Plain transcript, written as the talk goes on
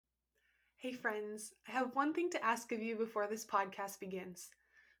Hey friends, I have one thing to ask of you before this podcast begins.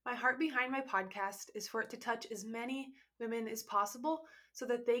 My heart behind my podcast is for it to touch as many women as possible so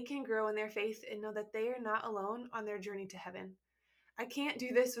that they can grow in their faith and know that they are not alone on their journey to heaven. I can't do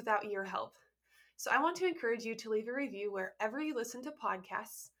this without your help. So I want to encourage you to leave a review wherever you listen to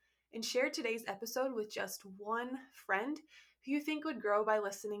podcasts and share today's episode with just one friend who you think would grow by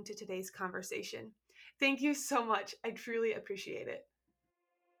listening to today's conversation. Thank you so much. I truly appreciate it.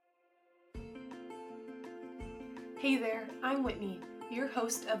 Hey there, I'm Whitney, your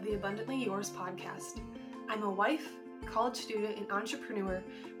host of the Abundantly Yours podcast. I'm a wife, college student, and entrepreneur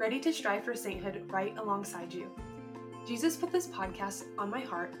ready to strive for sainthood right alongside you. Jesus put this podcast on my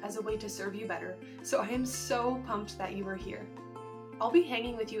heart as a way to serve you better, so I am so pumped that you are here. I'll be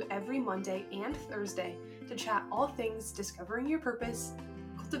hanging with you every Monday and Thursday to chat all things discovering your purpose,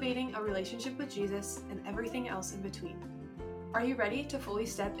 cultivating a relationship with Jesus, and everything else in between. Are you ready to fully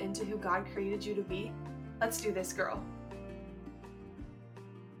step into who God created you to be? Let's do this, girl.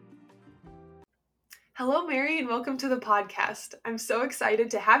 Hello, Mary, and welcome to the podcast. I'm so excited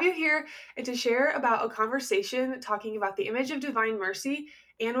to have you here and to share about a conversation talking about the image of divine mercy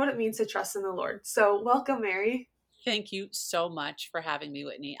and what it means to trust in the Lord. So, welcome, Mary. Thank you so much for having me,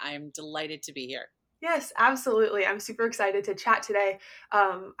 Whitney. I am delighted to be here. Yes, absolutely. I'm super excited to chat today.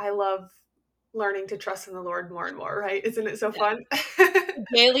 I love learning to trust in the Lord more and more, right? Isn't it so fun?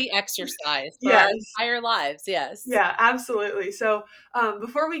 Daily exercise for our Yes. entire lives. Yes. Yeah, absolutely. So,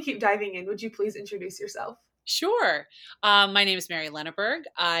 before we keep diving in, would you please introduce yourself? Sure. My name is Mary Lenneberg.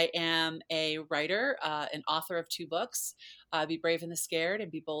 I am a writer, an author of 2 books, Be Brave in the Scared and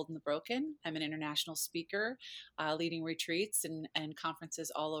Be Bold in the Broken. I'm an international speaker, leading retreats and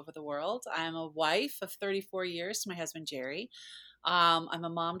conferences all over the world. I'm a wife of 34 years to my husband, Jerry. I'm a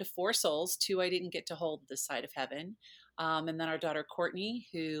mom to 4 souls, 2 I didn't get to hold this side of heaven. And then our daughter, Courtney,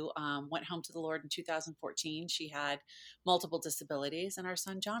 who went home to the Lord in 2014. She had multiple disabilities. And our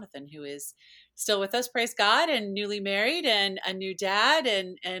son, Jonathan, who is still with us, praise God, and newly married and a new dad.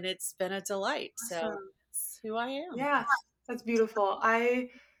 And it's been a delight. So Awesome. that's who I am. Yeah, that's beautiful. I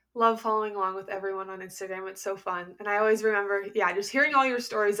love following along with everyone on Instagram. It's so fun. And I always remember, just hearing all your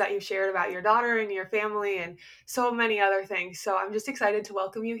stories that you shared about your daughter and your family and so many other things. So I'm just excited to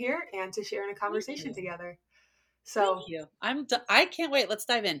welcome you here and to share in a Thank conversation you. together. Thank So, you. I can't wait. Let's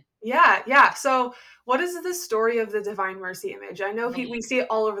dive in. yeah. So, what is the story of the Divine Mercy image? I know Oh, we see it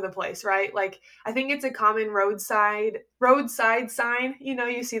all over the place, right? Like, I think it's a common roadside sign.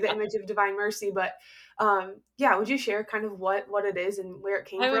 You see the image of Divine Mercy, but would you share kind of what it is and where it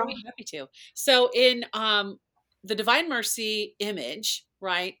came I would from? be happy to. So in the Divine Mercy image,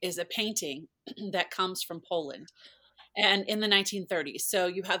 right, is a painting that comes from Poland and in the 1930s. So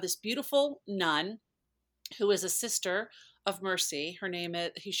you have this beautiful nun who is a sister of Mercy.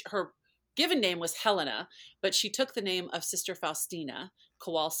 Her given name was Helena, but she took the name of Sister Faustina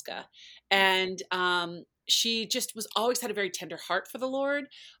Kowalska. And she just was always had a very tender heart for the Lord.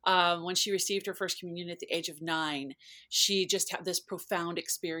 When she received her first communion at the age of 9, she just had this profound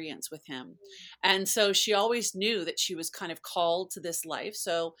experience with him. And so she always knew that she was kind of called to this life.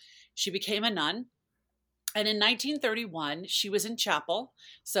 So she became a nun. And in 1931, she was in chapel.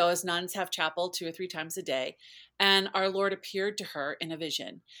 So, as nuns have chapel 2 or 3 times a day. And our Lord appeared to her in a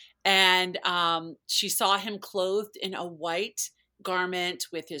vision. And she saw him clothed in a white garment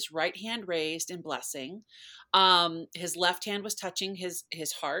with his right hand raised in blessing. His left hand was touching his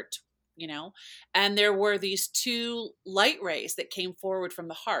heart, and there were these 2 light rays that came forward from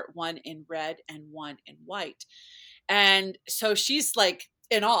the heart, one in red and one in white. And so she's like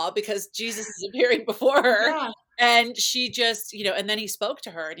in awe because Jesus is appearing before her. Yeah. And she just, and then he spoke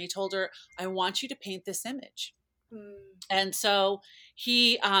to her and he told her, I want you to paint this image. Mm, And so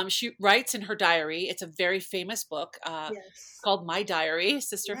she writes in her diary. It's a very famous book yes. called My Diary,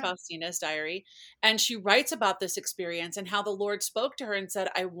 Sister Yeah. Faustina's diary. And she writes about this experience and how the Lord spoke to her and said,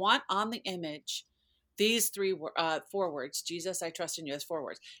 I want on the image these 4 words. Jesus, I trust in you. That's 4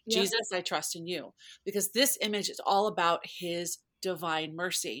 words. Yep. Jesus, I trust in you. Because this image is all about his divine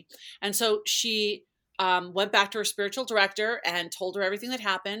mercy. And so she went back to her spiritual director and told her everything that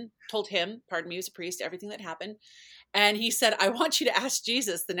happened, told him, pardon me, he was a priest, everything that happened. And he said, I want you to ask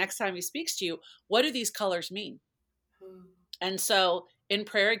Jesus the next time he speaks to you, what do these colors mean? Mm, And so in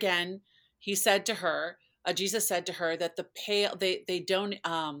prayer again, he said to her, Jesus said to her that the pale, they don't,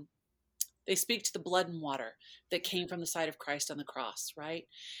 they speak to the blood and water that came from the side of Christ on the cross, right?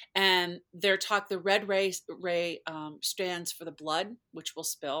 And they're taught the red ray stands for the blood, which will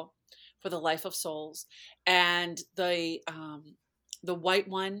spill, for the life of souls, and the white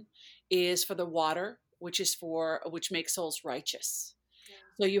one is for the water, which makes souls righteous. yeah.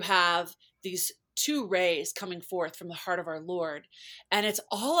 So you have these two rays coming forth from the heart of our Lord. And it's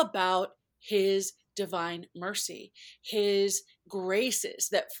all about his divine mercy, his graces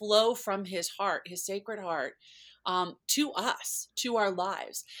that flow from his heart, his sacred heart, to us, to our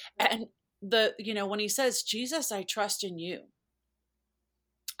lives. And when he says, Jesus, I trust in you.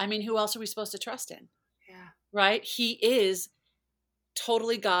 I mean, who else are we supposed to trust in? Yeah. Right? He is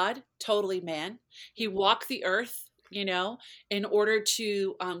totally God, totally man. He walked the earth, in order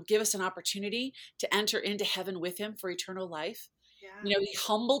to give us an opportunity to enter into heaven with him for eternal life. Yeah. He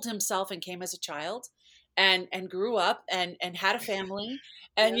humbled himself and came as a child and grew up and had a family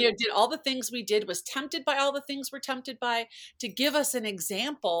and, Yeah. did all the things we did, was tempted by all the things we're tempted by, to give us an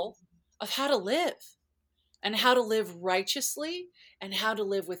example of how to live and how to live righteously and how to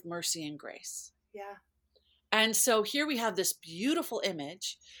live with mercy and grace. Yeah. And so here we have this beautiful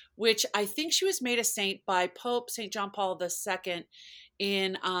image, which I think she was made a saint by Pope St. John Paul II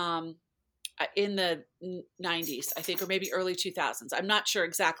in the 90s, I think, or maybe early 2000s. I'm not sure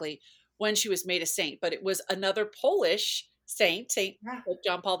exactly when she was made a saint, but it was another Polish saint, Pope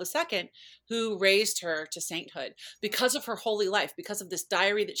John Paul II, who raised her to sainthood because of her holy life, because of this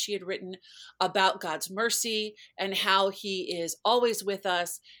diary that she had written about God's mercy and how he is always with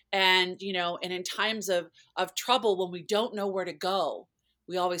us. And, and in times of trouble, when we don't know where to go,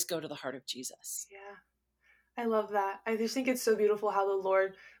 we always go to the heart of Jesus. Yeah. I love that. I just think it's so beautiful how the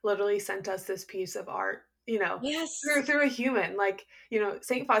Lord literally sent us this piece of art, Yes, through a human. Like,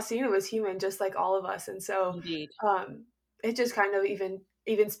 Saint Faustina was human just like all of us. And so indeed. It just kind of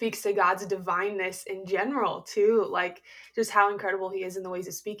even speaks to God's divineness in general too, like just how incredible he is in the ways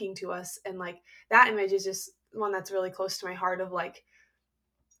of speaking to us. And like that image is just one that's really close to my heart of like,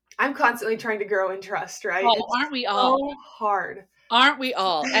 I'm constantly trying to grow in trust, right? Oh, It's aren't we all? so hard. Aren't we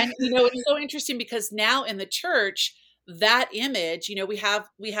all? And it's so interesting because now in the church, that image, we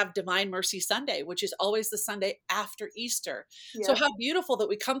have Divine Mercy Sunday, which is always the Sunday after Easter. Yeah. So how beautiful that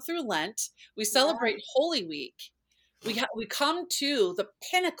we come through Lent, we celebrate Holy Week. We come to the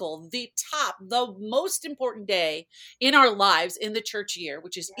pinnacle, the top, the most important day in our lives in the church year,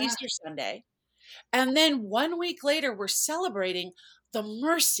 which is Easter Sunday. And then 1 week later, we're celebrating the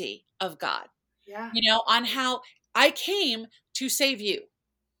mercy of God, on how I came to save you.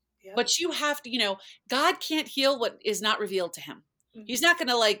 Yep. But you have to, God can't heal what is not revealed to him. Mm-hmm. He's not going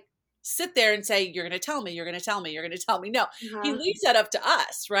to sit there and say, you're going to tell me, you're going to tell me, you're going to tell me. No, he leaves that up to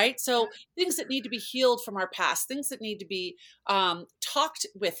us, right? So things that need to be healed from our past, things that need to be talked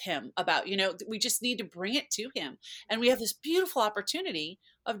with him about, we just need to bring it to him. And we have this beautiful opportunity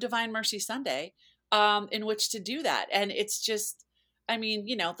of Divine Mercy Sunday in which to do that. And it's just,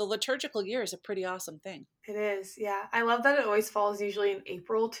 the liturgical year is a pretty awesome thing. It is. Yeah. I love that it always falls usually in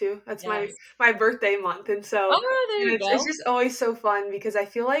April too. That's my birthday month. And so it's just always so fun because I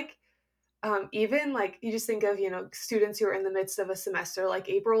feel like even like you just think of, students who are in the midst of a semester, like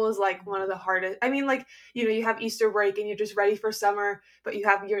April is like one of the hardest. I mean, like, you have Easter break and you're just ready for summer, but you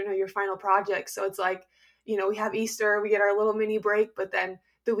have your final project. So it's like, we have Easter, we get our little mini break, but then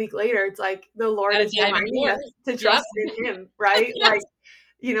the week later, it's like the Lord is reminding us to trust in him, right? Yes. Like,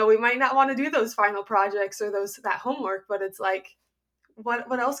 we might not want to do those final projects or that homework, but it's like,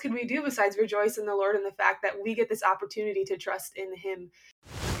 what else could we do besides rejoice in the Lord and the fact that we get this opportunity to trust in him?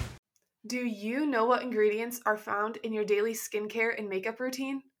 Do you know what ingredients are found in your daily skincare and makeup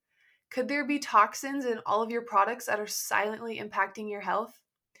routine? Could there be toxins in all of your products that are silently impacting your health?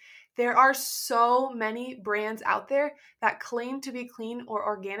 There are so many brands out there that claim to be clean or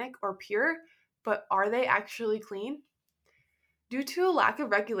organic or pure, but are they actually clean? Due to a lack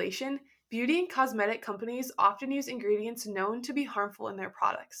of regulation, beauty and cosmetic companies often use ingredients known to be harmful in their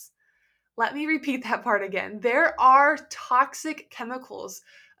products. Let me repeat that part again. There are toxic chemicals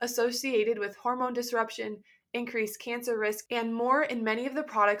associated with hormone disruption, increased cancer risk, and more in many of the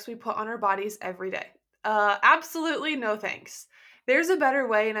products we put on our bodies every day. Absolutely no thanks. There's a better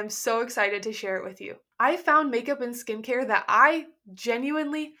way, and I'm so excited to share it with you. I found makeup and skincare that I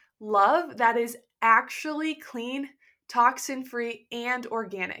genuinely love that is actually clean, toxin-free, and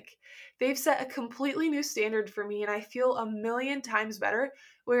organic. They've set a completely new standard for me, and I feel a million times better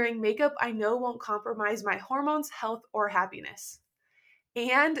wearing makeup I know won't compromise my hormones, health, or happiness.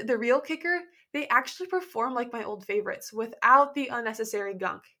 And the real kicker, they actually perform like my old favorites without the unnecessary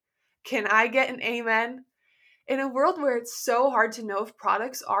gunk. Can I get an amen? In a world where it's so hard to know if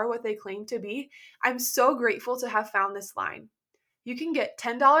products are what they claim to be, I'm so grateful to have found this line. You can get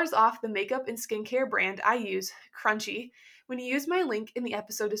 $10 off the makeup and skincare brand I use, Crunchy, when you use my link in the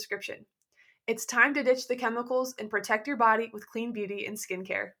episode description. It's time to ditch the chemicals and protect your body with clean beauty and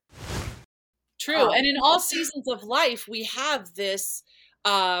skincare. True. And in all seasons of life, we have this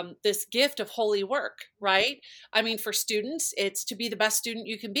this gift of holy work, right? I mean, for students, it's to be the best student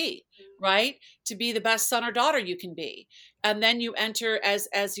you can be, right? To be the best son or daughter you can be. And then you enter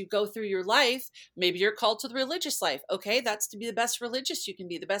as you go through your life, maybe you're called to the religious life. Okay, that's to be the best religious you can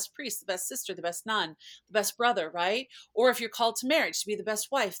be, the best priest, the best sister, the best nun, the best brother, right? Or if you're called to marriage, to be the best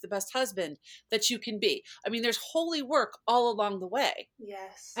wife, the best husband that you can be. I mean, there's holy work all along the way.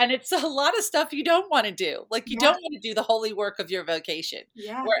 Yes. And it's a lot of stuff you don't want to do. Like you don't want to do the holy work of your vocation,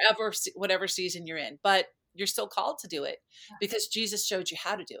 wherever, whatever season you're in, but you're still called to do it because Jesus showed you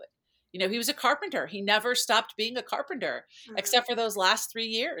how to do it. You know, he was a carpenter. He never stopped being a carpenter, except for those last 3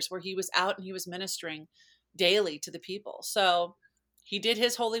 years where he was out and he was ministering daily to the people. So he did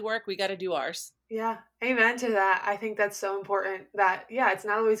his holy work. We got to do ours. Yeah. Amen to that. I think that's so important that, it's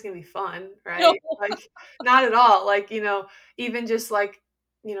not always going to be fun, right? No. Like, not at all. Like, even just like,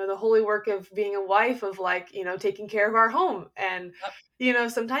 the holy work of being a wife, of like, taking care of our home. And,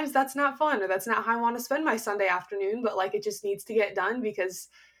 sometimes that's not fun, or that's not how I want to spend my Sunday afternoon, but like, it just needs to get done because,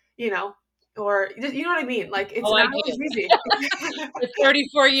 or you know what I mean? Like, it's not always easy. For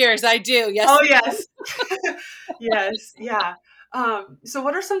 34 years, I do. Yes. Oh, yes. Yes. Yeah. So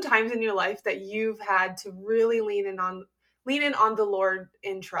what are some times in your life that you've had to really lean in on the Lord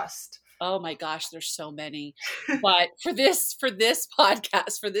in trust? Oh my gosh, there's so many. But for this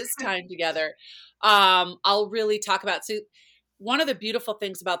podcast, for this time together, I'll really talk about, so one of the beautiful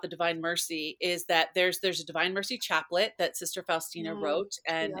things about the Divine Mercy is that there's a Divine Mercy chaplet that Sister Faustina wrote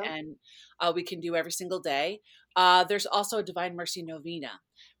and we can do every single day. There's also a Divine Mercy novena,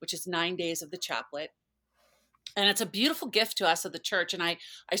 which is 9 days of the chaplet. And it's a beautiful gift to us of the church. And I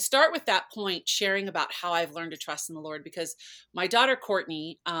start with that point, sharing about how I've learned to trust in the Lord, because my daughter,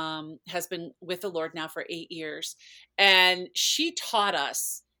 Courtney, has been with the Lord now for 8 years. And she taught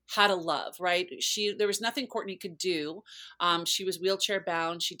us how to love, right? There was nothing Courtney could do. She was wheelchair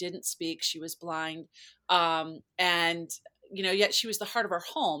bound. She didn't speak. She was blind. And yet she was the heart of our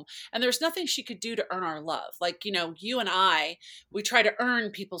home. And there's nothing she could do to earn our love. Like, you and I, we try to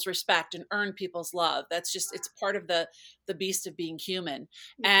earn people's respect and earn people's love. That's just, it's part of the beast of being human.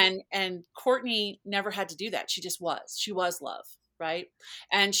 And Courtney never had to do that. She was love. Right.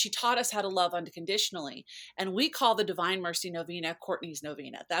 And she taught us how to love unconditionally. And we call the Divine Mercy Novena Courtney's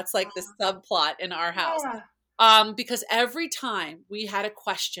Novena. That's like the subplot in our house. Because every time we had a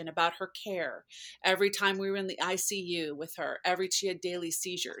question about her care, every time we were in the ICU with her, she had daily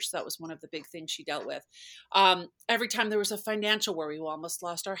seizures. That was one of the big things she dealt with. Every time there was a financial worry, we almost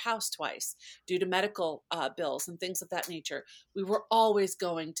lost our house twice due to medical bills and things of that nature. We were always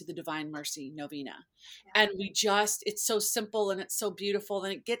going to the Divine Mercy Novena. And it's so simple and it's so beautiful.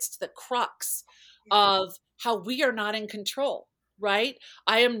 And it gets to the crux of how we are not in control. Right?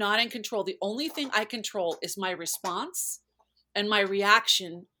 I am not in control. The only thing I control is my response and my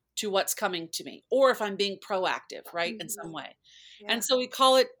reaction to what's coming to me, or if I'm being proactive, right, in some way. Yeah. And so we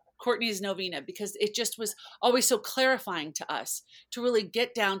call it Courtney's Novena because it just was always so clarifying to us to really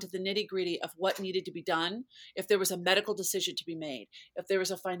get down to the nitty-gritty of what needed to be done, if there was a medical decision to be made, if there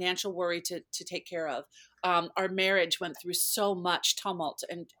was a financial worry to take care of. Our marriage went through so much tumult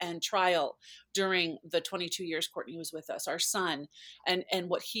and trial during the 22 years Courtney was with us, our son, and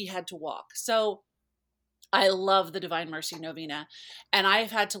what he had to walk. So I love the Divine Mercy Novena, and I've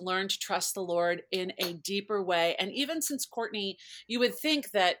had to learn to trust the Lord in a deeper way. And even since Courtney, you would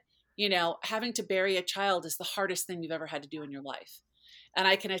think that, having to bury a child is the hardest thing you've ever had to do in your life. And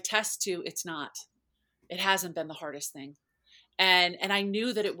I can attest to it's not. It hasn't been the hardest thing. And I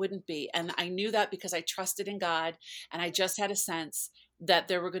knew that it wouldn't be. And I knew that because I trusted in God, and I just had a sense that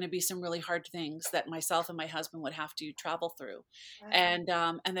there were going to be some really hard things that myself and my husband would have to travel through. And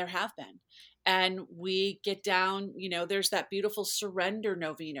there have been. And we get down, there's that beautiful surrender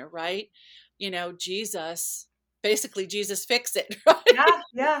novena, right? Jesus fix it, right?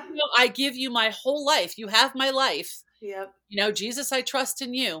 Yeah. I give you my whole life. You have my life. Yep. Jesus, I trust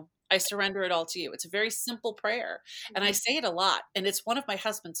in you. I surrender it all to you. It's a very simple prayer. And I say it a lot. And it's one of my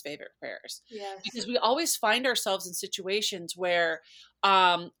husband's favorite prayers. Yes. Because we always find ourselves in situations where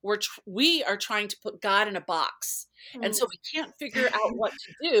we are trying to put God in a box. And so we can't figure out what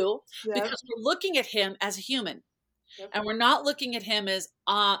to do because we're looking at him as a human. And we're not looking at him as,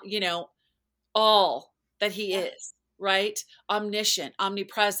 all that he is. Right? Omniscient,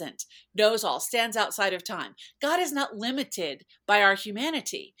 omnipresent, knows all, stands outside of time. God is not limited by our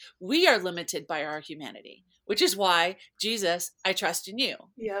humanity. We are limited by our humanity, which is why, Jesus, I trust in you.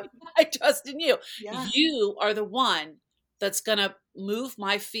 Yep. I trust in you. Yeah. You are the one that's going to move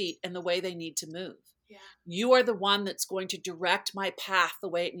my feet in the way they need to move. Yeah. You are the one that's going to direct my path the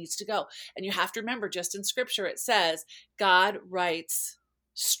way it needs to go. And you have to remember, just in scripture, it says, God writes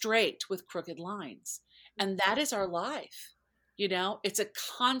straight with crooked lines. And that is our life. It's a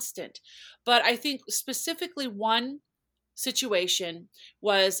constant. But I think specifically one situation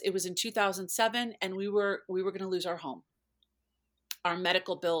it was in 2007, and we were going to lose our home. Our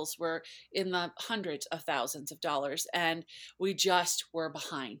medical bills were in the hundreds of thousands of dollars, and we just were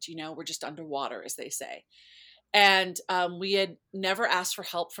behind. We're just underwater, as they say. And we had never asked for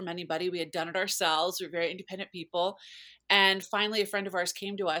help from anybody. We had done it ourselves. We were very independent people. And finally, a friend of ours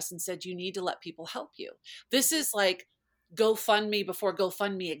came to us and said, you need to let people help you. This is like GoFundMe before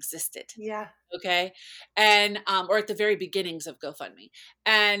GoFundMe existed. Yeah. Okay. And, or at the very beginnings of GoFundMe.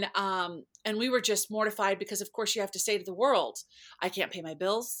 And we were just mortified because, of course, you have to say to the world, I can't pay my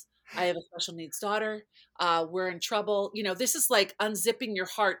bills. I have a special needs daughter. We're in trouble. This is like unzipping your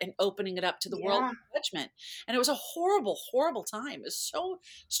heart and opening it up to the world of judgment. And it was a horrible, horrible time. It was so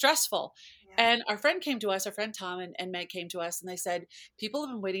stressful. Yeah. And our friend came to us, our friend Tom and Meg came to us, and they said, people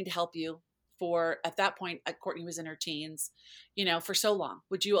have been waiting to help you at that point, Courtney was in her teens, for so long.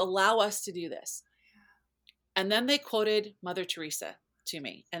 Would you allow us to do this? Yeah. And then they quoted Mother Teresa to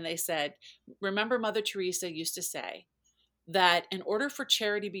me. And they said, remember, Mother Teresa used to say that in order for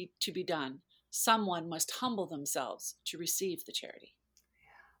charity to be done, someone must humble themselves to receive the charity.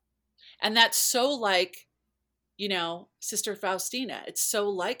 Yeah. And that's so like, Sister Faustina. It's so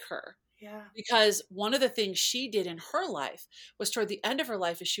like her. Yeah. Because one of the things she did in her life was toward the end of her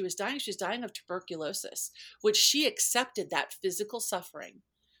life as she was dying of tuberculosis, which she accepted that physical suffering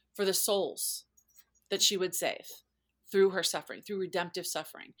for the souls that she would save through her suffering, through redemptive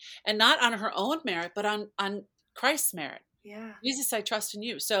suffering, and not on her own merit, but on Christ's merit. Yeah. Jesus, I trust in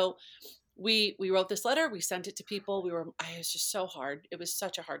you. So we wrote this letter, we sent it to people. It was just so hard. It was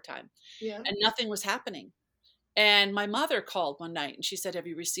such a hard time. Yeah. And nothing was happening. And my mother called one night and she said, have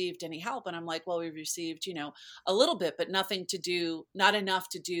you received any help? And I'm like, well, we've received, a little bit, but not enough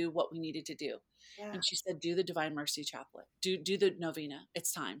to do what we needed to do. Yeah. And she said, do the Divine Mercy Chaplet, do the novena.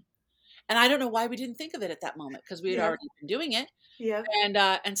 It's time. And I don't know why we didn't think of it at that moment, because we had already been doing it. Yeah.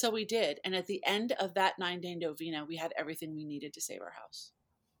 And so we did. And at the end of that 9-day novena, we had everything we needed to save our house.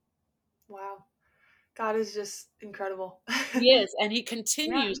 Wow. God is just incredible. He is. And he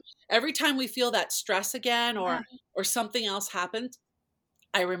continues. Yeah. Every time we feel that stress again or something else happens,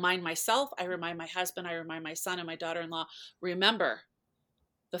 I remind myself, I remind my husband, I remind my son and my daughter-in-law, remember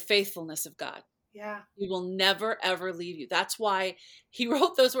the faithfulness of God. Yeah. He will never, ever leave you. That's why he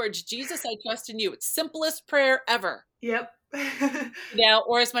wrote those words, Jesus, I trust in you. It's simplest prayer ever. Yep.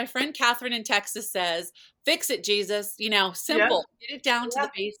 Or as my friend Catherine in Texas says, fix it, Jesus, simple, get it down to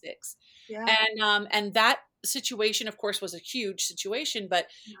the basics. Yeah. And that situation, of course, was a huge situation, but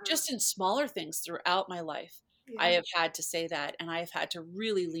just in smaller things throughout my life, I have had to say that, and I have had to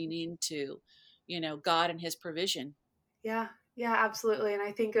really lean into, God and his provision. Yeah. Yeah, absolutely. And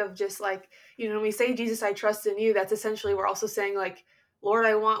I think of just like, when we say, Jesus, I trust in you, that's essentially, we're also saying like, Lord,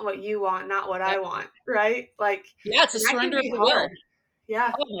 I want what you want, not what I want. Right. Like, it's a surrender of the will.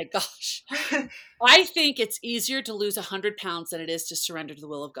 Yeah. Oh my gosh. I think it's easier to lose 100 pounds than it is to surrender to the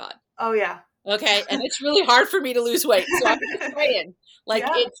will of God. Oh yeah. Okay. And it's really hard for me to lose weight. So I'm just saying,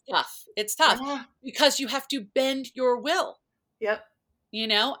 it's tough. It's tough because you have to bend your will. Yep.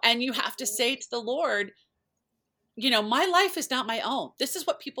 And you have to say to the Lord, my life is not my own. This is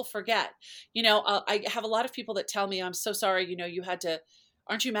what people forget. I have a lot of people that tell me, I'm so sorry,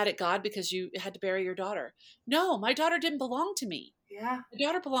 aren't you mad at God because you had to bury your daughter? No, my daughter didn't belong to me. Yeah. My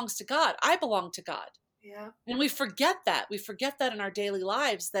daughter belongs to God. I belong to God. Yeah. And we forget that. We forget that in our daily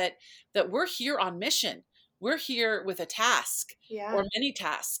lives, that we're here on mission. We're here with a task or many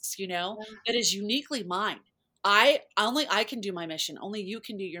tasks, that is uniquely mine. Only I can do my mission. Only you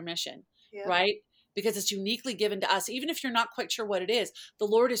can do your mission. Yeah. Right? Because it's uniquely given to us. Even if you're not quite sure what it is, the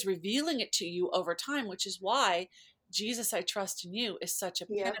Lord is revealing it to you over time, which is why Jesus, I trust in you is such a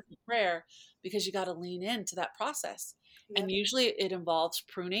pivotal prayer, because you got to lean into that process. Yep. And usually it involves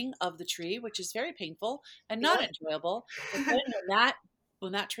pruning of the tree, which is very painful and not enjoyable. But then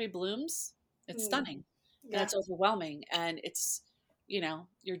when that tree blooms, it's stunning and it's overwhelming. And it's,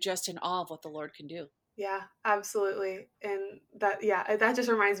 you're just in awe of what the Lord can do. Yeah, absolutely. And that just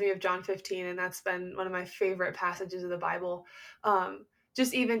reminds me of John 15. And that's been one of my favorite passages of the Bible.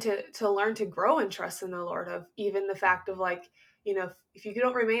 Just even to learn to grow and trust in the Lord, of even the fact of like, if you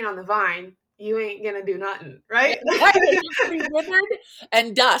don't remain on the vine, you ain't going to do nothing. Right. You're going to be withered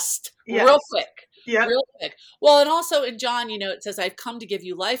and dust real quick. Yeah. Real quick. Well, and also in John, it says, I've come to give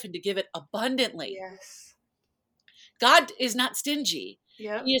you life and to give it abundantly. Yes. God is not stingy.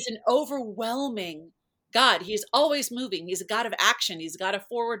 Yep. He is an overwhelming God. He's always moving. He's a God of action. He's a God of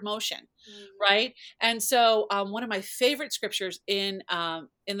forward motion, right? And so one of my favorite scriptures in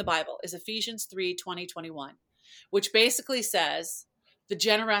the Bible is Ephesians 3:20-21, which basically says the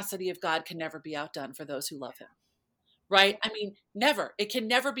generosity of God can never be outdone for those who love him. Right? I mean, never. It can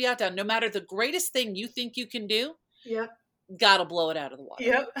never be outdone. No matter the greatest thing you think you can do, Yep. God will blow it out of the water.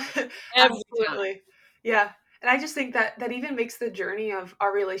 Yep. Every Absolutely. time. Yeah. And I just think that that even makes the journey of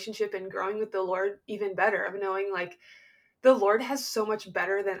our relationship and growing with the Lord even better, of knowing like the Lord has so much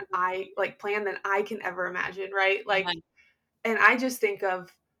better than I like planned than I can ever imagine, right? Like, Right. and I just think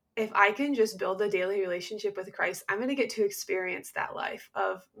of, if I can just build a daily relationship with Christ, I'm going to get to experience that life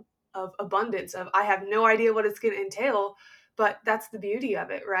of abundance, of I have no idea what it's going to entail, but that's the beauty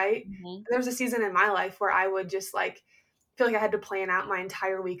of it, right? Mhm. There was a season in my life where I would just like feel like I had to plan out my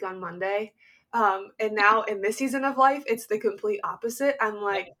entire week on Monday. And now in this season of life, it's the complete opposite. I'm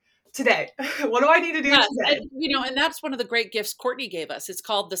like, today, what do I need to do Yes, and, today? and that's one of the great gifts Courtney gave us. It's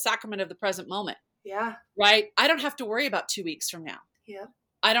called the sacrament of the present moment, Yeah. right? I don't have to worry about 2 weeks from now. Yeah.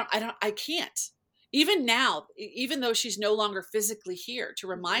 I can't. Even now, even though she's no longer physically here to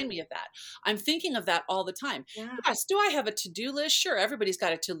remind me of that, I'm thinking of that all the time. Yeah. Yes, do I have a to-do list? Sure, everybody's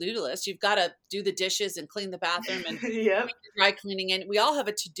got a to-do list. You've got to do the dishes and clean the bathroom and Yep. dry cleaning, and we all have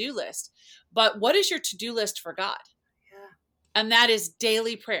a to-do list. But what is your to-do list for God? Yeah. And that is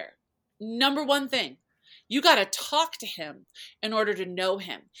daily prayer. Number one thing. You got to talk to him in order to know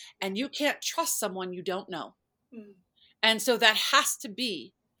him. And you can't trust someone you don't know. Mm. And so that has to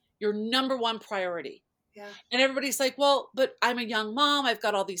be your number one priority. Yeah. And everybody's like, well, but I'm a young mom. I've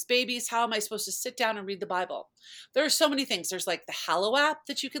got all these babies. How am I supposed to sit down and read the Bible? There are so many things. There's like the Hallow app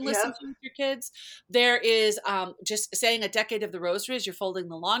that you can listen Yep. to with your kids. There is just saying a decade of the rosary as you're folding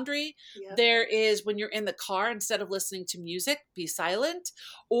the laundry. Yep. There is when you're in the car, instead of listening to music, be silent,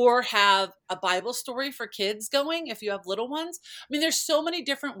 or have a Bible story for kids going if you have little ones. I mean, there's so many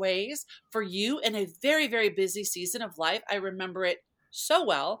different ways for you in a very, very busy season of life. I remember it so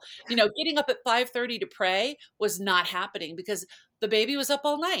well. Getting up at 5:30 to pray was not happening because the baby was up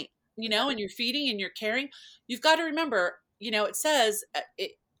all night, and you're feeding and you're caring. You've got to remember, it says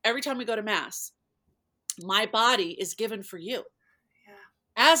every time we go to mass, my body is given for you. Yeah.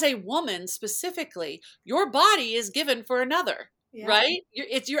 As a woman specifically, your body is given for another, Yeah. right?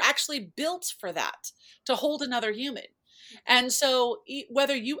 You're actually built for that, to hold another human. And so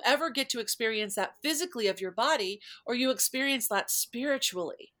whether you ever get to experience that physically of your body or you experience that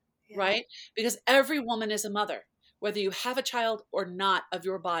spiritually, Yeah. right? Because every woman is a mother, whether you have a child or not of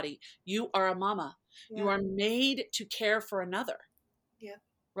your body, you are a mama. Yeah. You are made to care for another. Yeah.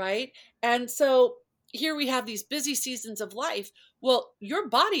 Right. And so here we have these busy seasons of life. Well, your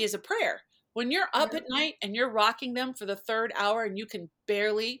body is a prayer. When you're up at night and you're rocking them for the third hour and you can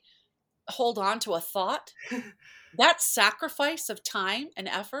barely hold on to a thought, that sacrifice of time and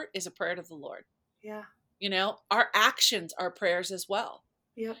effort is a prayer to the Lord. Yeah. Our actions are prayers as well.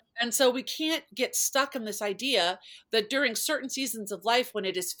 Yep. And so we can't get stuck in this idea that during certain seasons of life, when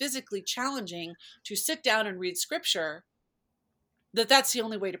it is physically challenging to sit down and read scripture, that's the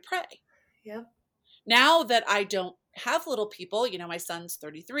only way to pray. Yep. Now that I don't have little people, my son's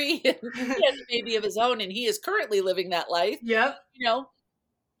 33 and he has a baby of his own and he is currently living that life. Yep.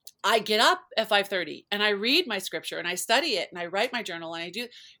 I get up at 5:30 and I read my scripture and I study it and I write my journal and I do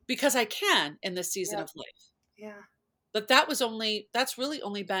because I can in this season Yep. of life. Yeah. But that's really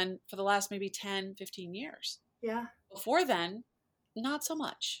only been for the last maybe 10, 15 years. Yeah. Before then, not so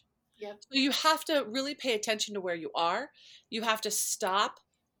much. Yep. So you have to really pay attention to where you are. You have to stop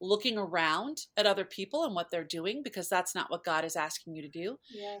looking around at other people and what they're doing because that's not what God is asking you to do.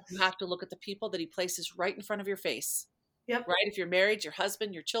 Yes. You have to look at the people that he places right in front of your face. Yep. Right? If you're married, your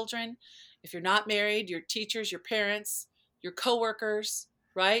husband, your children. If you're not married, your teachers, your parents, your coworkers,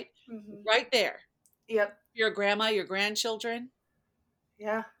 right? Mm-hmm. Right there. Yep. Your grandma, your grandchildren.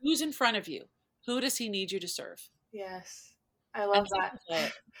 Yeah. Who's in front of you? Who does he need you to serve? Yes. I love And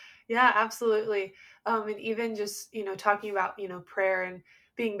that. Yeah, absolutely. And even just, talking about, prayer and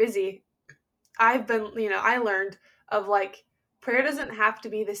being busy, I've been, I learned of like, prayer doesn't have to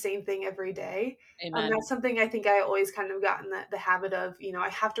be the same thing every day. Amen. That's something I think I always kind of got in the habit of, I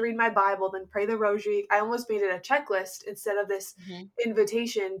have to read my Bible, then pray the rosary. I almost made it a checklist instead of this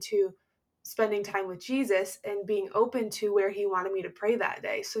invitation to spending time with Jesus and being open to where he wanted me to pray that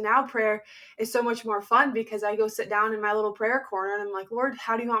day. So now prayer is so much more fun because I go sit down in my little prayer corner and I'm like, Lord,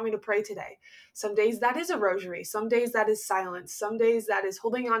 how do you want me to pray today? Some days that is a rosary. Some days that is silence. Some days that is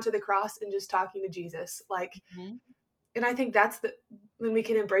holding on to the cross and just talking to Jesus. And I think that's then we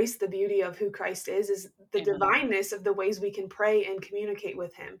can embrace the beauty of who Christ is the Amen. divineness of the ways we can pray and communicate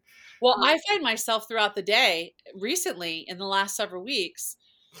with him. Well, I find myself throughout the day recently in the last several weeks,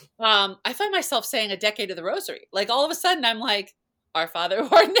 I find myself saying a decade of the rosary. Like all of a sudden I'm like, Our Father who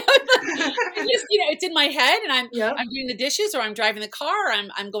art in heaven. It's in my head, and I'm doing the dishes, or I'm driving the car, or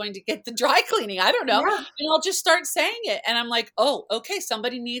I'm going to get the dry cleaning. I don't know. Yeah. And I'll just start saying it. And I'm like, oh, okay,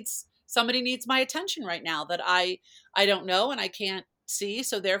 somebody needs my attention right now that I don't know and I can't see.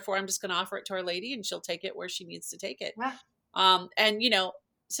 So therefore I'm just going to offer it to Our Lady, and she'll take it where she needs to take it. Yeah. And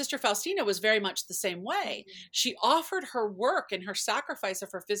Sister Faustina was very much the same way. She offered her work and her sacrifice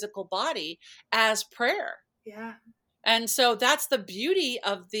of her physical body as prayer. Yeah. And so that's the beauty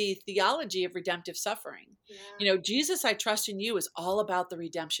of the theology of redemptive suffering. Yeah. Jesus, I trust in you is all about the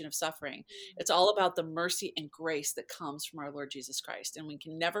redemption of suffering. It's all about the mercy and grace that comes from our Lord Jesus Christ. And we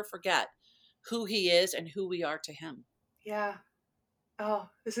can never forget who he is and who we are to him. Yeah. Oh,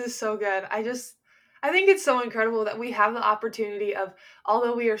 this is so good. I think it's so incredible that we have the opportunity of,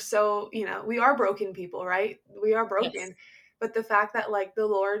 although we are so, we are broken people, right? We are broken. Yes. But the fact that like the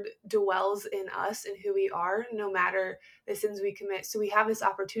Lord dwells in us and who we are, no matter the sins we commit. So we have this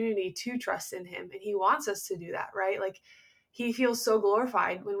opportunity to trust in him, and he wants us to do that, right? Like he feels so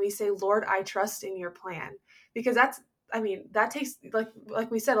glorified when we say, Lord, I trust in your plan, because that takes, like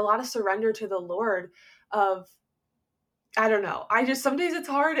we said, a lot of surrender to the Lord of, I don't know. Some days it's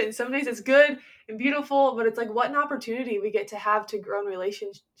hard and some days it's good and beautiful, but it's like, what an opportunity we get to have to grow in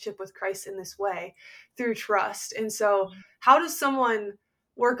relationship with Christ in this way through trust. And so how does someone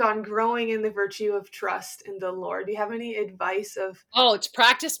work on growing in the virtue of trust in the Lord? Do you have any advice of? Oh, it's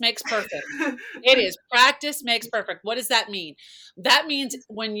practice makes perfect. It is. Practice makes perfect. What does that mean? That means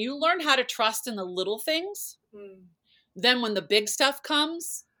when you learn how to trust in the little things, then when the big stuff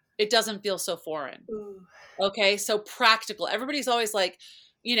comes, it doesn't feel so foreign. Ooh. Okay, so practical. Everybody's always like,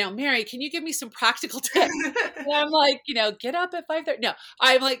 Mary, can you give me some practical tips? And I'm like, get up at 5:30. No,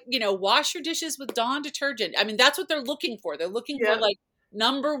 I'm like, wash your dishes with Dawn detergent. I mean, that's what they're looking for. They're looking for like,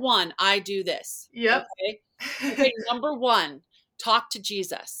 number one, I do this. Yep. Okay, number one, talk to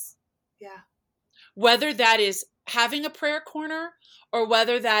Jesus. Yeah. Whether that is having a prayer corner or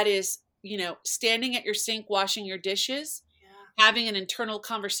whether that is, standing at your sink, washing your dishes, having an internal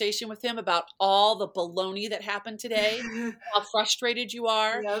conversation with him about all the baloney that happened today, how frustrated you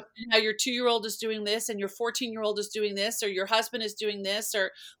are, and how your 2-year-old is doing this and your 14-year-old is doing this, or your husband is doing this,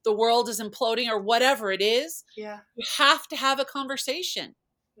 or the world is imploding, or whatever it is. Yeah. You have to have a conversation,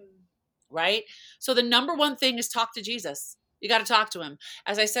 right? So the number one thing is talk to Jesus. You got to talk to him.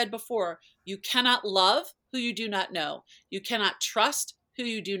 As I said before, you cannot love who you do not know. You cannot trust who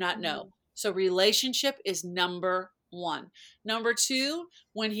you do not know. So relationship is number one. Number two,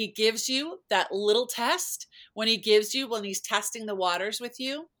 when he gives you that little test, when he's testing the waters with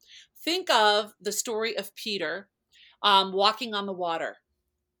you, think of the story of Peter walking on the water.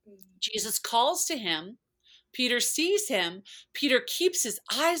 Jesus calls to him. Peter sees him. Peter keeps his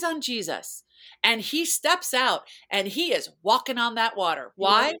eyes on Jesus, and he steps out and he is walking on that water.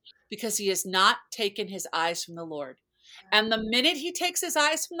 Why? Because he has not taken his eyes from the Lord. And the minute he takes his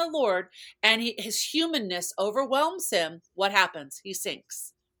eyes from the Lord and his humanness overwhelms him, what happens? He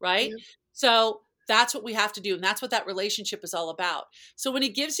sinks, right? So that's what we have to do. And that's what that relationship is all about. So when he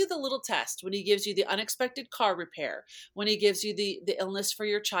gives you the little test, when he gives you the unexpected car repair, when he gives you the illness for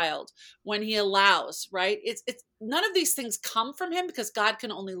your child, when he allows, right? It's none of these things come from him because God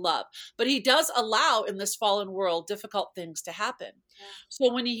can only love, but he does allow in this fallen world difficult things to happen.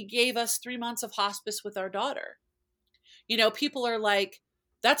 So when he gave us 3 months of hospice with our daughter, people are like,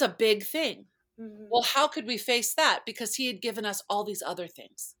 that's a big thing. Well, how could we face that? Because he had given us all these other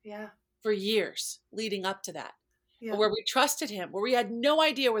things for years leading up to that, where we trusted him, where we had no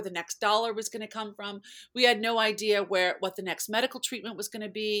idea where the next dollar was going to come from. We had no idea what the next medical treatment was going to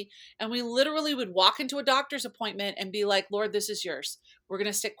be. And we literally would walk into a doctor's appointment and be like, Lord, this is yours. We're going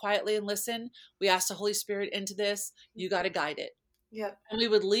to sit quietly and listen. We ask the Holy Spirit into this. You got to guide it. And we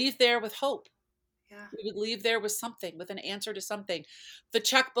would leave there with hope. We would leave there with something, with an answer to something. The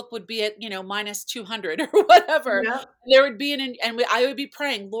checkbook would be at, minus 200 or whatever. There would be I would be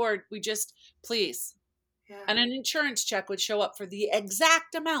praying, Lord, we just, please. And an insurance check would show up for the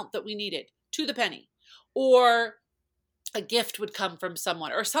exact amount that we needed to the penny, or a gift would come from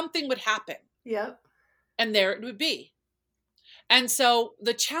someone, or something would happen. And there it would be. And so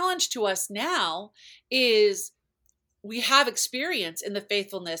the challenge to us now is, we have experience in the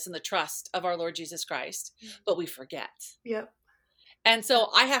faithfulness and the trust of our Lord Jesus Christ, but we forget. And so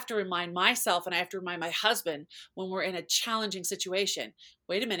I have to remind myself, and I have to remind my husband when we're in a challenging situation,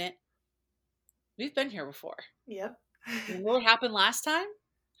 wait a minute, we've been here before. Remember what happened last time?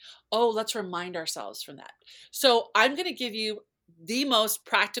 Oh, let's remind ourselves from that. So I'm going to give you the most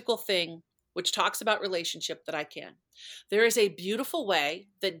practical thing which talks about relationship that I can. There is a beautiful way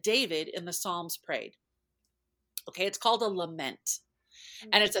that David in the Psalms prayed. Okay, it's called a lament.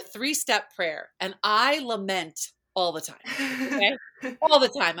 And it's a 3-step prayer. And I lament all the time. Okay? All the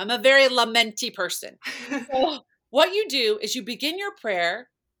time. I'm a very lamenty person. So what you do is you begin your prayer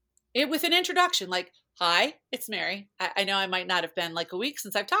with an introduction, like, hi, it's Mary. I know I might not have been like a week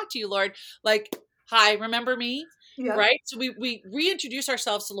since I've talked to you, Lord. Like, hi, remember me? Yep. Right? So we reintroduce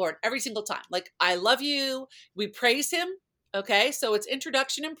ourselves to Lord every single time. Like, I love you. We praise him. Okay. So it's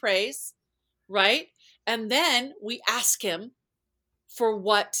introduction and praise, right? And then we ask him for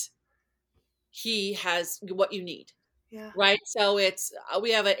what what you need. Yeah. Right. So it's,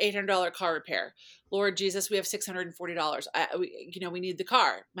 we have an $800 car repair. Lord Jesus, we have $640. We need the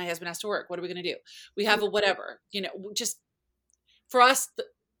car. My husband has to work. What are we going to do? We have a whatever, just for us,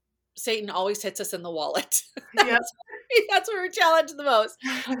 Satan always hits us in the wallet. Yep. That's where we're challenged the most.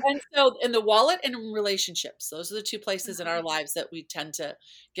 And so in the wallet and in relationships, those are the 2 places in our lives that we tend to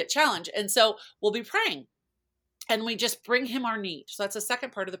get challenged. And so we'll be praying and we just bring him our need. So that's the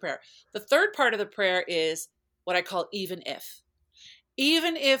second part of the prayer. The third part of the prayer is what I call even if.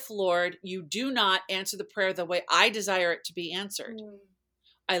 Even if, Lord, you do not answer the prayer the way I desire it to be answered,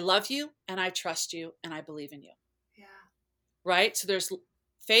 I love you and I trust you and I believe in you. Yeah. Right? So there's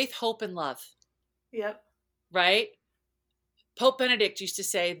faith, hope, and love. Yep. Right? Pope Benedict used to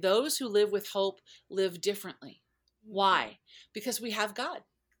say, those who live with hope live differently. Why? Because we have God.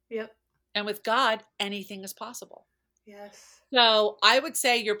 Yep. And with God, anything is possible. Yes. So I would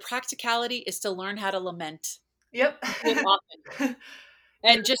say your practicality is to learn how to lament. Yep. Often.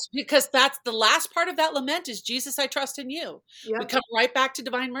 And just because that's the last part of that lament is, Jesus, I trust in you. Yep. We come right back to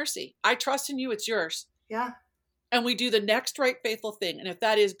divine mercy. I trust in you. It's yours. Yeah. And we do the next right faithful thing. And if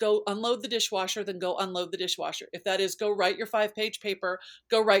that is go unload the dishwasher, then go unload the dishwasher. If that is go write your 5-page paper,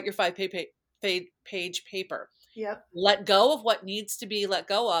 go write your 5-page paper. Yep. Let go of what needs to be let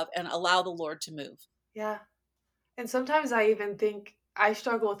go of and allow the Lord to move. Yeah. And sometimes I even think I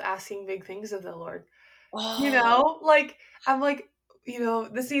struggle with asking big things of the Lord. Oh. Like I'm like,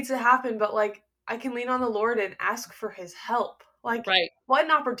 this needs to happen, but like I can lean on the Lord and ask for his help. Like, right. What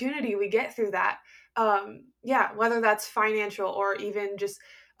an opportunity we get through that. Whether that's financial or even just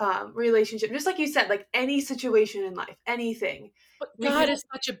relationship, just like you said, like any situation in life, anything. But God is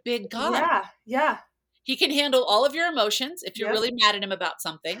such a big God. Yeah. Yeah. He can handle all of your emotions if you're Yep. really mad at him about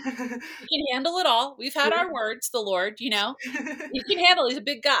something. He can handle it all. We've had our words, the Lord, He can handle, he's a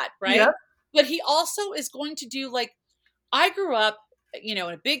big God, right? Yep. But he also is going to do, like, I grew up, in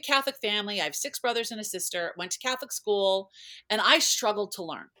a big Catholic family. I have 6 brothers and a sister, went to Catholic school, and I struggled to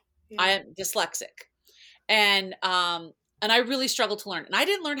learn. Yeah. I am dyslexic. And I really struggled to learn. And I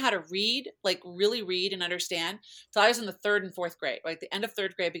didn't learn how to read, like really read and understand, till I was in the 3rd and 4th grade, like the end of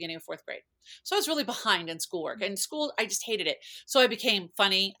 3rd grade, beginning of 4th grade. So I was really behind in schoolwork. And school, I just hated it. So I became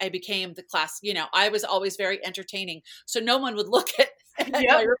funny. I became the class, I was always very entertaining. So no one would look at my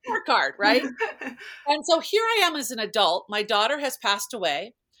report card, right? And so here I am as an adult. My daughter has passed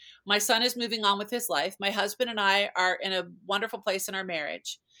away. My son is moving on with his life. My husband and I are in a wonderful place in our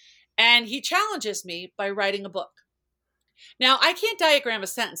marriage. And he challenges me by writing a book. Now, I can't diagram a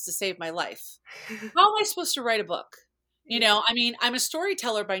sentence to save my life. How am I supposed to write a book? I'm a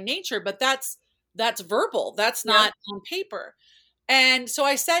storyteller by nature, but that's verbal. That's not on paper. And so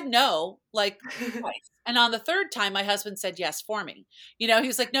I said no, like twice. And on the 3rd time, my husband said yes for me. He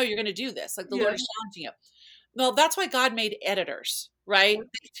was like, no, you're going to do this. Like the Lord is challenging you. Well, that's why God made editors, right?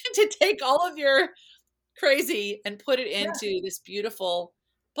 To take all of your crazy and put it into this beautiful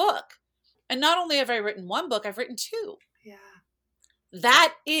book. And not only have I written 1 book, I've written 2. Yeah.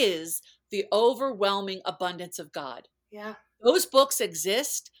 That is the overwhelming abundance of God. Yeah. Those books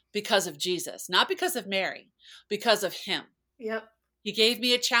exist because of Jesus, not because of Mary, because of him. Yep. He gave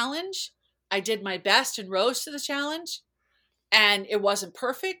me a challenge. I did my best and rose to the challenge. And it wasn't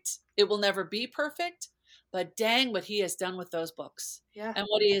perfect. It will never be perfect. But dang, what he has done with those books. Yeah. And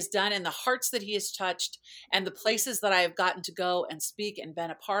what he has done and the hearts that he has touched and the places that I have gotten to go and speak and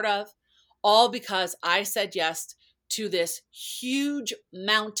been a part of, all because I said yes to this huge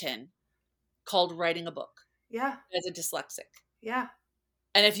mountain called writing a book. Yeah. As a dyslexic. Yeah.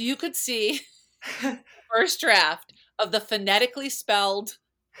 And if you could see the first draft of the phonetically spelled,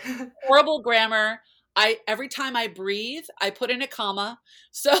 horrible grammar, every time I breathe, I put in a comma.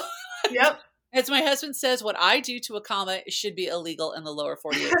 So yep. As my husband says, what I do to a comma should be illegal in the lower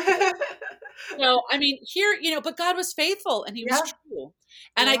 48. So, here, but God was faithful and he was true.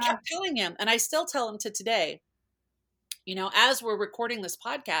 And I kept telling him, and I still tell him to today, As we're recording this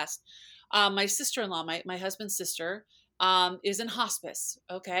podcast, my sister-in-law, my husband's sister, is in hospice.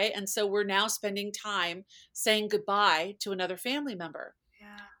 Okay. And so we're now spending time saying goodbye to another family member.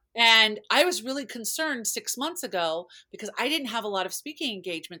 Yeah. And I was really concerned 6 months ago because I didn't have a lot of speaking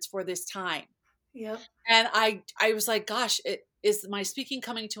engagements for this time. Yep. And I was like, gosh, is my speaking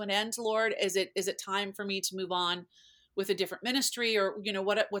coming to an end, Lord? Is it time for me to move on with a different ministry, or,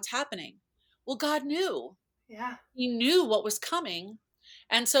 what's happening? Well, God knew. Yeah. He knew what was coming.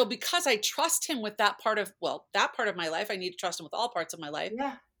 And so because I trust him with that part of my life, I need to trust him with all parts of my life.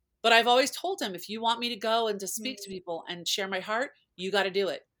 Yeah. But I've always told him, if you want me to go and to speak to people and share my heart, you got to do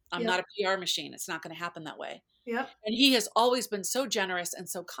it. I'm not a PR machine. It's not going to happen that way. Yep. And he has always been so generous and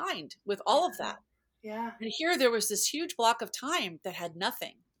so kind with all of that. Yeah. And here there was this huge block of time that had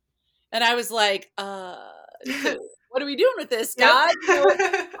nothing. And I was like, what are we doing with this, God?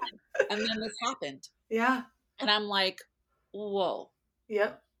 Yep. And then this happened. Yeah. And I'm like, whoa.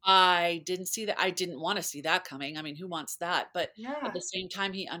 Yep. I didn't see that. I didn't want to see that coming. I mean, who wants that? But Yeah. at the same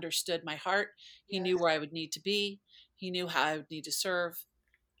time, he understood my heart. He Yes. knew where I would need to be. He knew how I would need to serve.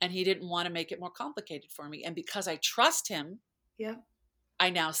 And he didn't want to make it more complicated for me. And because I trust him, Yep.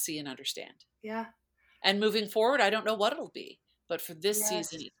 I now see and understand. Yeah. And moving forward, I don't know what it'll be. But for this Yes.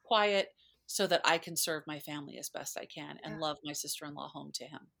 season, it's quiet so that I can serve my family as best I can and Yeah. love my sister-in-law home to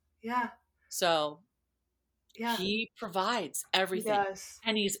him. Yeah. So Yeah. he provides He everything. does.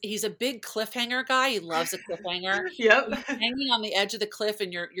 And he's a big cliffhanger guy. He loves a cliffhanger. Yep. He's hanging on the edge of the cliff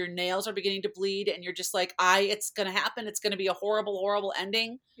and your nails are beginning to bleed and you're just like, it's going to happen. It's going to be a horrible, horrible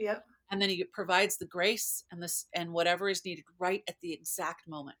ending. Yep. And then he provides the grace and whatever is needed right at the exact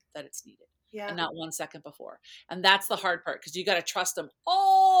moment that it's needed. Yeah. And not 1 second before. And that's the hard part, because you got to trust him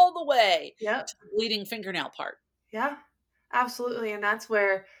all the way Yep. to the bleeding fingernail part. Yeah, absolutely. And that's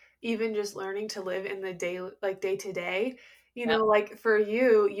where even just learning to live in the day to day, Yep. like for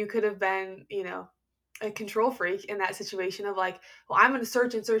you could have been, a control freak in that situation of like, well, I'm going to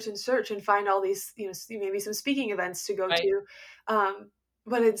search and search and search and find all these, maybe some speaking events to go Right. to.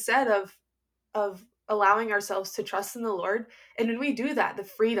 But instead of allowing ourselves to trust in the Lord, and when we do that, the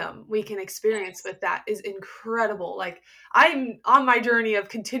freedom we can experience with that is incredible. Like, I'm on my journey of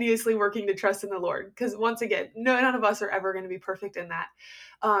continuously working to trust in the Lord, because once again, none of us are ever going to be perfect in that.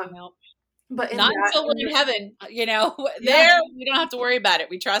 Nope. But not until we're in heaven, there we don't have to worry about it.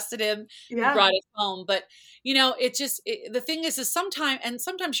 We trusted him. Yeah. He brought us home. But the thing is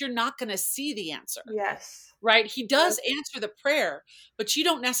sometimes you're not going to see the answer. Yes. Right? He does answer the prayer, but you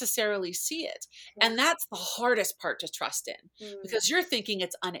don't necessarily see it. Yeah. And that's the hardest part to trust in, because you're thinking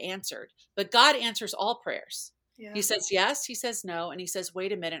it's unanswered, but God answers all prayers. Yeah. He says yes, he says no, and he says,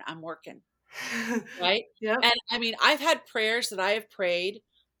 wait a minute, I'm working. Right? Yeah. And I mean, I've had prayers that I have prayed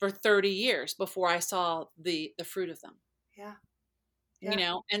for 30 years before I saw the fruit of them. Yeah.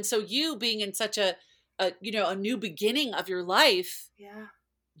 And so you being in such a new beginning of your life. Yeah.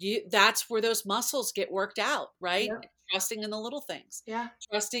 That's where those muscles get worked out, right? Yep. Trusting in the little things. Yeah.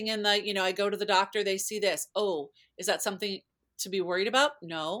 Trusting in the, I go to the doctor, they see this. Oh, is that something to be worried about?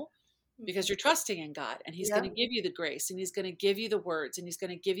 No, because you're trusting in God, and he's going to give you the grace, and he's going to give you the words, and he's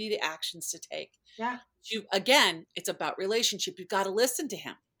going to give you the actions to take. Yeah. Again, it's about relationship. You've got to listen to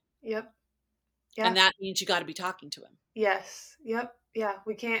him. Yep. Yeah. And that means you got to be talking to him. Yes. Yep. Yeah.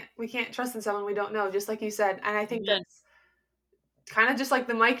 We can't trust in someone we don't know, just like you said. And I think that's kind of just like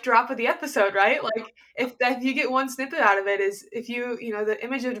the mic drop of the episode, right? Like if you get one snippet out of it, is if the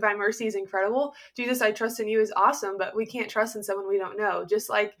image of divine mercy is incredible. Jesus, I trust in you is awesome, but we can't trust in someone we don't know. Just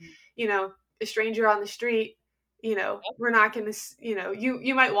like, a stranger on the street, we're not going to,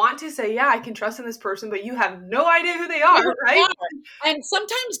 you might want to say, yeah, I can trust in this person, but you have no idea who they are, right? And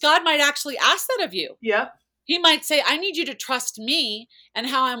sometimes God might actually ask that of you. Yep. He might say, I need you to trust me and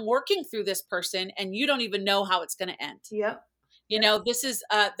how I'm working through this person, and you don't even know how it's going to end. Yep. This is,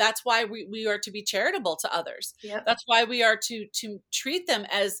 that's why we are to be charitable to others. Yep. That's why we are to treat them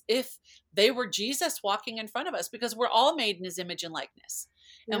as if they were Jesus walking in front of us, because we're all made in his image and likeness.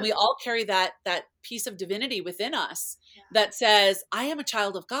 Yep. And we all carry that piece of divinity within us that says, I am a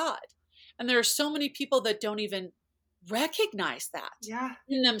child of God. And there are so many people that don't even recognize that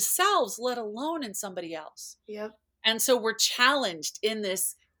in themselves, let alone in somebody else. Yep. And so we're challenged in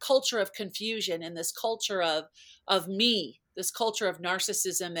this culture of confusion, in this culture of me, this culture of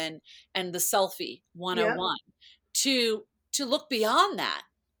narcissism and the selfie 101 to look beyond that.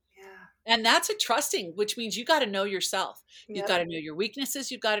 Yeah. And that's a trusting, which means you got to know yourself. You've got to know your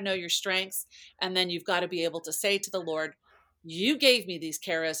weaknesses. You've got to know your strengths. And then you've got to be able to say to the Lord, you gave me these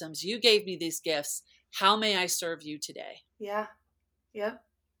charisms. You gave me these gifts. How may I serve you today? Yeah. Yep.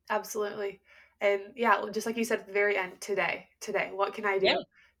 Absolutely. And yeah, just like you said at the very end, today, what can I Yeah. do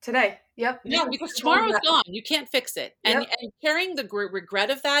today? Yep. Just Yeah, as because simple as tomorrow's that. gone. You can't fix it. Yep. And carrying the regret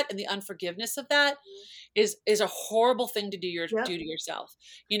of that and the unforgiveness of that is a horrible thing to Yep. do to yourself.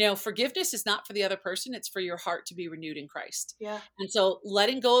 You know, forgiveness is not for the other person, it's for your heart to be renewed in Christ. Yeah. And so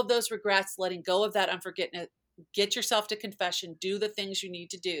letting go of those regrets, letting go of that unforgiveness, get yourself to confession, do the things you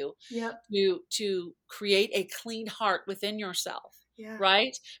need to do Yep. to create a clean heart within yourself. Yeah.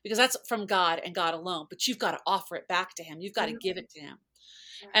 Right? Because that's from God and God alone, but you've got to offer it back to him. You've got to Yep. give it to him.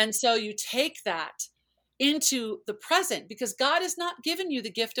 Yeah. And so you take that into the present because God has not given you the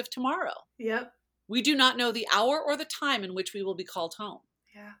gift of tomorrow. Yep. We do not know the hour or the time in which we will be called home,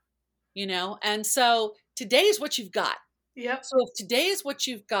 Yeah. you know? And so today is what you've got. Yep. So if today is what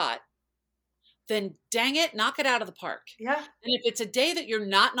you've got, then dang it, knock it out of the park. Yeah. And if it's a day that you're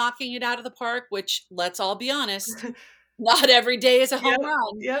not knocking it out of the park, which let's all be honest, not every day is a home Yep.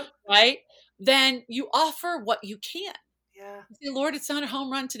 run, Yep. right? Then you offer what you can. Yeah. Say, Lord, it's not a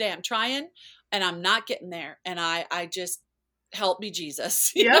home run today. I'm trying and I'm not getting there. And I just help me,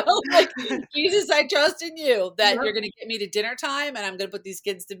 Jesus. You Yep. know, like Jesus, I trust in you that Yep. you're going to get me to dinner time and I'm going to put these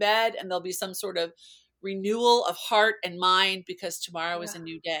kids to bed and there'll be some sort of renewal of heart and mind because tomorrow is a Yeah.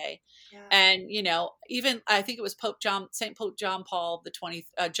 new day. Yeah. And, you know, even I think it was St. Pope John Paul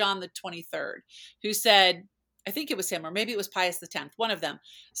John the 23rd, who said, I think it was him, or maybe it was Pius X, one of them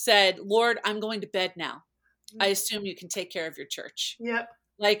said, Lord, I'm going to bed now. I assume you can take care of your church. Yep.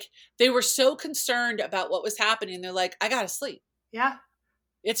 Like they were so concerned about what was happening. They're like, I got to sleep. Yeah.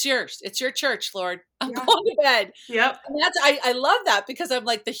 It's yours. It's your church, Lord. I'm Yeah. going to bed. Yep. And I love that because I'm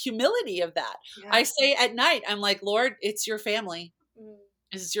like the humility of that. Yeah. I say at night, I'm like, Lord, it's your family. Mm.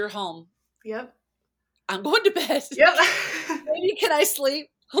 This is your home. Yep. I'm going to bed. Yep. Maybe can I sleep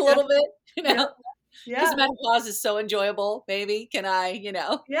a Yeah. little bit? You know, Yep. because Yeah. menopause is so enjoyable. Maybe can I, you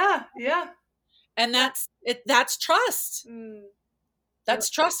know, Yeah. Yeah. and that's it. That's trust. Mm. That's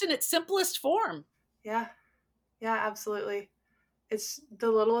trust in its simplest form. Yeah. Yeah, absolutely. It's the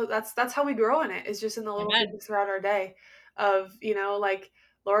little that's how we grow in it. It's just in the little Amen. things throughout our day of, you know, like,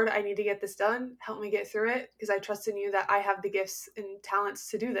 Lord, I need to get this done. Help me get through it because I trust in you that I have the gifts and talents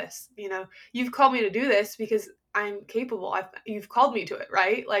to do this. You know, you've called me to do this because I'm capable. You've called me to it,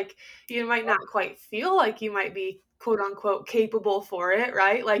 right? Like you might not quite feel like you might be quote unquote capable for it,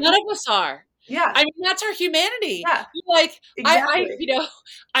 right? Like None of us are. yeah, I mean, that's our humanity. yeah, Like exactly. you know,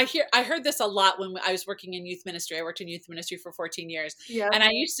 I heard this a lot when I was working in youth ministry. I worked in youth ministry for 14 years. Yeah. And I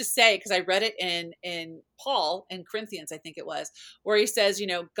used to say, because I read it in Paul in Corinthians, I think it was, where he says, you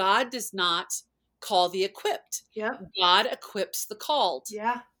know, God does not call the equipped. Yep. God equips the called.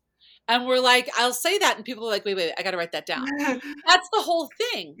 Yeah. And we're like, I'll say that. And people are like, wait, I got to write that down. That's the whole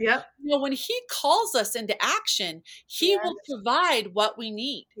thing. Yep. You know, when he calls us into action, he will provide what we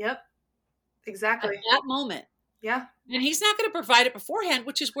need. Yep. At Exactly. that moment. Yeah. And he's not going to provide it beforehand,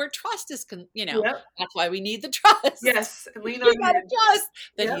 which is where trust is, you know, Yep. that's why we need the trust. Yes. And lean You on got to him. trust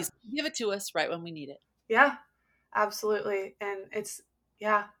that Yep. he's going to give it to us right when we need it. Yeah. Absolutely. And it's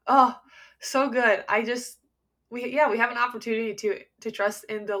yeah. Oh, so good. We have an opportunity to trust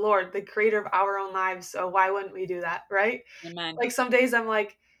in the Lord, the creator of our own lives. So why wouldn't we do that, right? Amen. Like some days I'm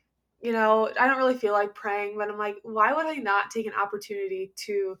like, you know, I don't really feel like praying, but I'm like, why would I not take an opportunity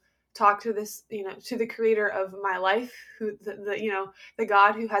to talk to this, you know, to the creator of my life, who the you know, the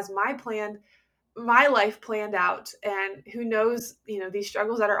God who has my life planned out and who knows, you know, these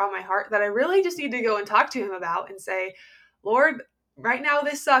struggles that are on my heart that I really just need to go and talk to him about and say, Lord, right now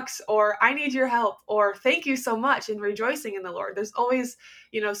this sucks, or I need your help, or thank you so much, and rejoicing in the Lord. There's always,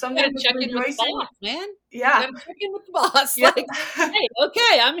 you know, You some got days to it's check in with the rejoicing. boss, man. Yeah. You got to check in with the boss. Yep. Like, hey,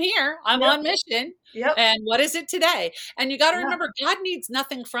 okay, I'm here. I'm Yep. on mission. Yep. And what is it today? And you got to Yeah. remember, God needs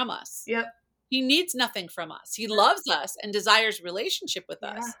nothing from us. Yep. He needs nothing from us. He loves us and desires relationship with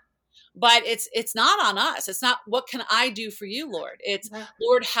Yeah. us. But it's not on us. It's not, what can I do for you, Lord? It's, Yeah.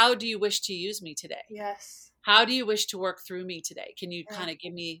 Lord, how do you wish to use me today? Yes. How do you wish to work through me today? Can you Yeah. kind of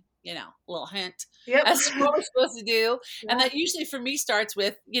give me, you know, a little hint Yep. as to what we're supposed to do? And Yeah. that usually for me starts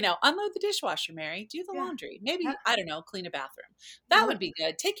with, you know, unload the dishwasher, Mary, do the Yeah. laundry, maybe, Yeah. I don't know, clean a bathroom. That Yeah. would be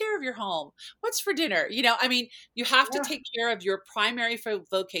good. Take care of your home. What's for dinner? You know, I mean, you have to Yeah. take care of your primary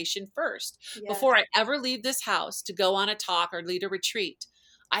vocation first. Yes. Before I ever leave this house to go on a talk or lead a retreat,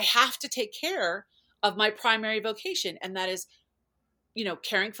 I have to take care of my primary vocation. And that is, you know,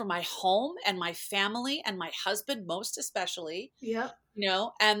 caring for my home and my family and my husband, most especially, Yep. you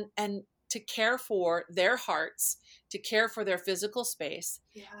know, and to care for their hearts, to care for their physical space.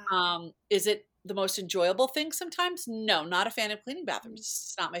 Yeah. Is it the most enjoyable thing sometimes? No, not a fan of cleaning bathrooms.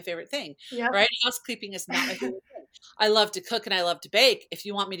 It's not my favorite thing, Yep. right? Housekeeping is not my favorite thing. I love to cook and I love to bake. If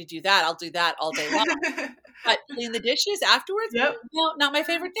you want me to do that, I'll do that all day long. But clean the dishes afterwards, Yep. no, not my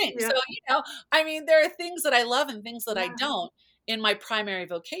favorite thing. Yeah. So, I mean, there are things that I love and things that I Yeah. don't in my primary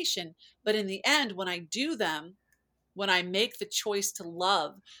vocation. But in the end, when I do them, when I make the choice to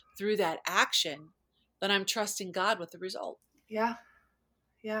love through that action, then I'm trusting God with the result. Yeah.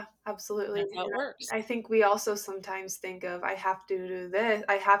 Yeah, absolutely. That's how it works. I think we also sometimes think of, I have to do this,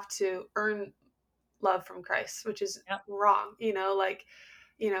 I have to earn love from Christ, which is Yep. wrong.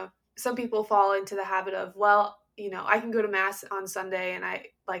 Some people fall into the habit of, well, I can go to mass on Sunday and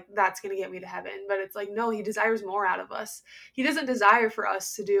that's going to get me to heaven. But it's like, no, he desires more out of us. He doesn't desire for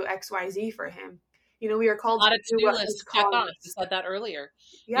us to do XYZ for him. We are called Not to a do to-do what list he's to check calling off. You us. said that earlier.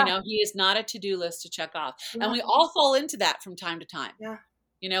 Yeah. He is not a to-do list to check off. Yeah. And we all fall into that from time to time. Yeah.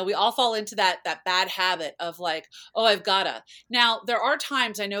 We all fall into that bad habit of like, oh, I've gotta. Now, there are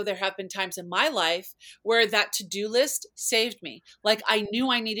times, I know there have been times in my life where that to-do list saved me. Like I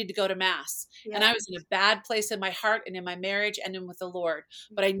knew I needed to go to mass and I was in a bad place in my heart and in my marriage and in with the Lord,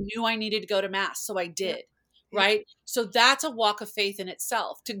 but I knew I needed to go to mass. So I did. Right. So that's a walk of faith in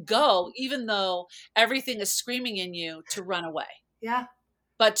itself, to go, even though everything is screaming in you to run away. Yeah.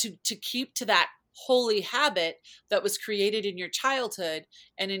 But to keep to that holy habit that was created in your childhood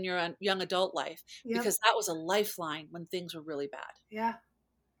and in your young adult life, because that was a lifeline when things were really bad. Yeah.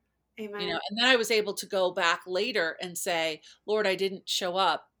 Amen. And then I was able to go back later and say, Lord, I didn't show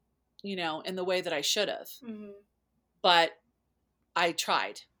up, in the way that I should have, but I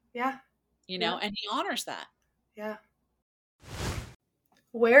tried. Yeah. And he honors that. Yeah.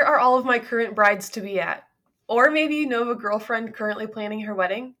 Where are all of my current brides to be at? Or maybe you know of a girlfriend currently planning her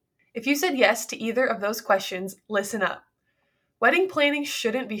wedding? If you said yes to either of those questions, listen up. Wedding planning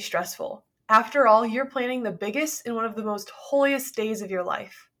shouldn't be stressful. After all, you're planning the biggest and one of the most holiest days of your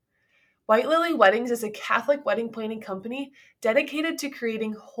life. White Lily Weddings is a Catholic wedding planning company dedicated to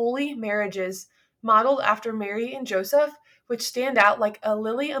creating holy marriages modeled after Mary and Joseph, which stand out like a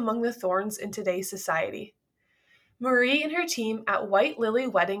lily among the thorns in today's society. Marie and her team at White Lily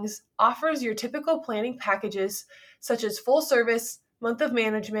Weddings offers your typical planning packages such as full service, month of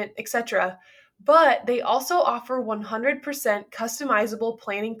management, etc., but they also offer 100% customizable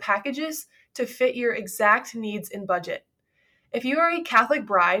planning packages to fit your exact needs and budget. If you are a Catholic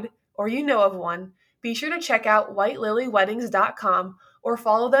bride or you know of one, be sure to check out whiteliliweddings.com or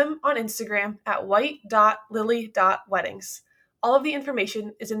follow them on Instagram at white.lily.weddings. All of the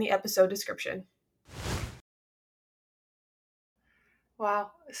information is in the episode description.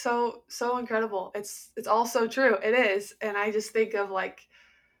 Wow, so incredible. It's all so true. It is. And I just think of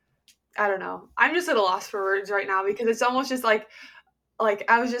I don't know. I'm just at a loss for words right now because it's almost just like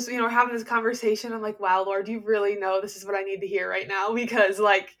I was just, having this conversation. I'm like, wow, Lord, you really know this is what I need to hear right now, because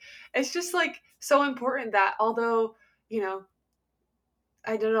it's just so important that although, I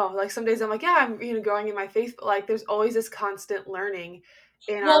don't know, some days I'm like, yeah, I'm, growing in my faith, but there's always this constant learning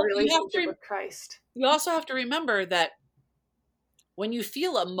in our relationship with Christ. You also have to remember that when you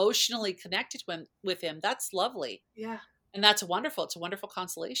feel emotionally connected with him, that's lovely. Yeah. And that's wonderful. It's a wonderful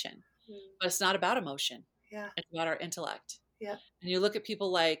consolation. But it's not about emotion. Yeah. It's about our intellect. Yeah. And you look at people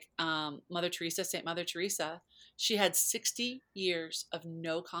like Mother Teresa, St. Mother Teresa, she had 60 years of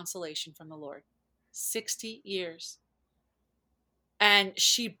no consolation from the Lord. 60 years. And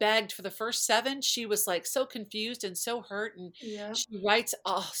she begged for the first 7. She was so confused and so hurt. And she writes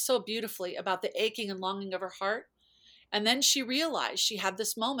so beautifully about the aching and longing of her heart. And then she realized, she had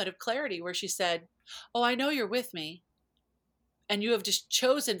this moment of clarity where she said, oh, I know you're with me. And you have just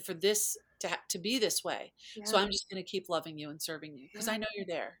chosen for this to be this way. Yeah. So I'm just going to keep loving you and serving you because I know you're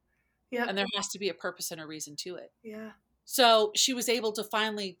there. Yeah. And there has to be a purpose and a reason to it. Yeah. So she was able to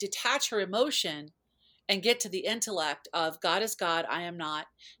finally detach her emotion and get to the intellect of God is God, I am not.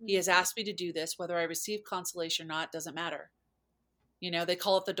 Mm-hmm. He has asked me to do this. Whether I receive consolation or not, doesn't matter. They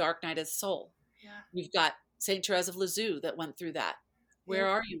call it the dark night of the soul. Yeah. We've got St. Therese of Lisieux that went through that. Where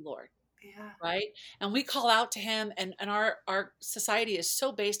are you, Lord? Yeah. Right? And we call out to him, and our society is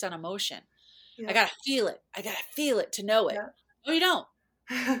so based on emotion. Yeah. I got to feel it. I got to feel it to know it. Yeah. No, you don't.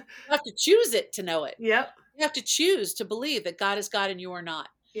 You have to choose it to know it. Yep. You have to choose to believe that God is God and you are not.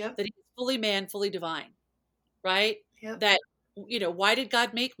 Yep. That he's fully man, fully divine. Right? Yep. That, why did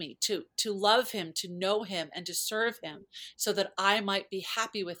God make me? To love him, to know him, and to serve him so that I might be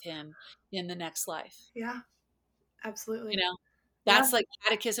happy with him in the next life. Yeah. Absolutely. That's like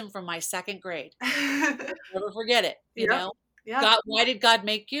catechism from my 2nd grade. Never forget it. You know? Yeah. God, why did God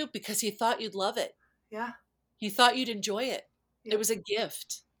make you? Because he thought you'd love it. Yeah. He thought you'd enjoy it. Yep. It was a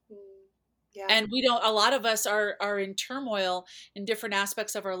gift. Yeah. And a lot of us are in turmoil in different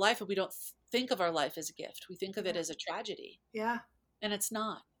aspects of our life, and we don't think of our life as a gift. We think of it Yeah. as a tragedy, Yeah. and it's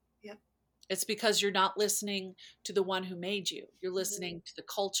not. Yep. It's because you're not listening to the one who made you. You're Mhm. listening to the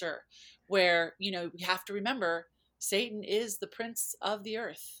culture where, we have to remember Satan is the prince of the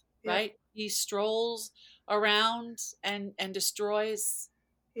earth, Yep. right? He strolls around and destroys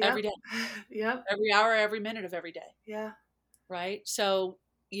every Yep. day, Yep. every hour, every minute of every day, Yeah. right? So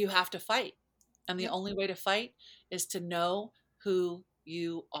you have to fight. And the Yep. only way to fight is to know who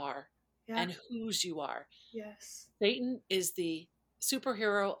you are Yeah. and whose you are. Yes. Satan is the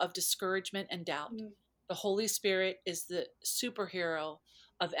superhero of discouragement and doubt. Mm. The Holy Spirit is the superhero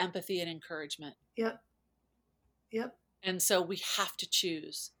of empathy and encouragement. Yep. Yep. And so we have to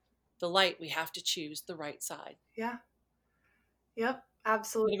choose the light. We have to choose the right side, Yeah. Yep. whether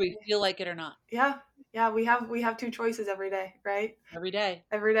Absolutely. we feel like it or not. Yeah. Yeah. We have two choices every day, right? Every day.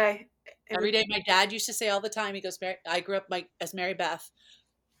 Every day. And Every day. My dad used to say all the time, he goes, I grew up as Mary Beth.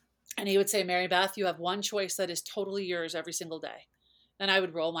 And he would say, Mary Beth, you have one choice that is totally yours every single day. And I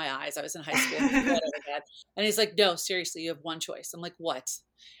would roll my eyes. I was in high school. Whatever, Dad. And he's like, no, seriously, you have one choice. I'm like, what?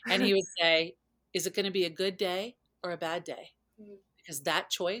 And he would say, is it going to be a good day or a bad day? Because that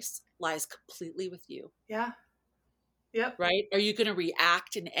choice lies completely with you. Yeah. Yep. Right? Are you going to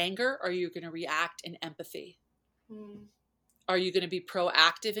react in anger or are you going to react in empathy? Mm. Are you going to be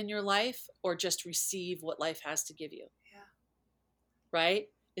proactive in your life or just receive what life has to give you? Yeah. Right?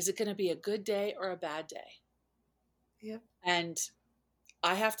 Is it going to be a good day or a bad day? Yep. And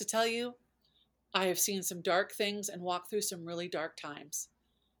I have to tell you, I have seen some dark things and walked through some really dark times.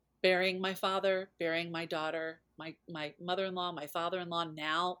 Burying my father, burying my daughter, my mother-in-law, my father-in-law,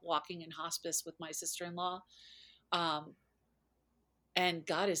 now walking in hospice with my sister-in-law. And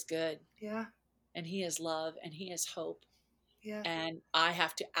God is good. Yeah. And he is love and he is hope. Yeah. And I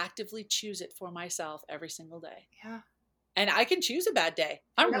have to actively choose it for myself every single day. Yeah. And I can choose a bad day.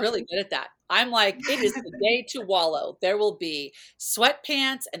 I'm Yep. really good at that. I'm like, it is the day to wallow. There will be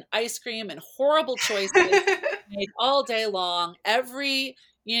sweatpants and ice cream and horrible choices made all day long. Every,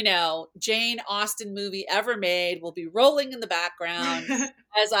 Jane Austen movie ever made will be rolling in the background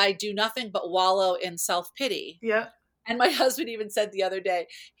as I do nothing but wallow in self-pity. Yep. And my husband even said the other day,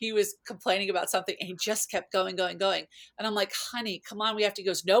 he was complaining about something and he just kept going. And I'm like, honey, come on, we have to. He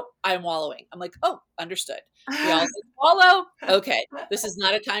goes, nope, I'm wallowing. I'm like, oh, understood. We all wallow. Okay. This is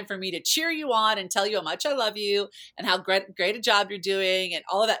not a time for me to cheer you on and tell you how much I love you and how great a job you're doing and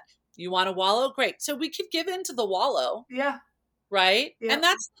all of that. You want to wallow? Great. So we could give in to the wallow. Yeah. Right. Yep. And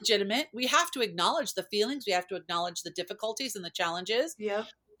that's legitimate. We have to acknowledge the feelings. We have to acknowledge the difficulties and the challenges. Yep.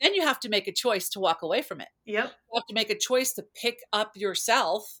 Then you have to make a choice to walk away from it. Yep. You have to make a choice to pick up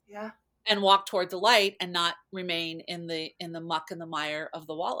yourself and walk toward the light and not remain in the muck and the mire of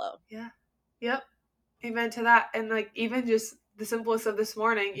the wallow. Yeah. Yep. Amen to that. And like, even just the simplest of this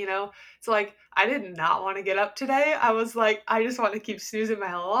morning, it's like, I did not want to get up today. I was like, I just want to keep snoozing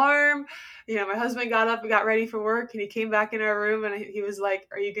my alarm. My husband got up and got ready for work and he came back in our room and he was like,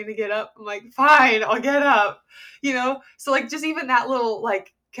 are you going to get up? I'm like, fine, I'll get up, So like, just even that little,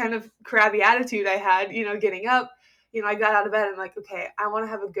 like, kind of crabby attitude I had, getting up, I got out of bed and like, okay, I want to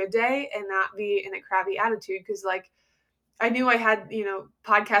have a good day and not be in a crabby attitude. Cause like, I knew I had,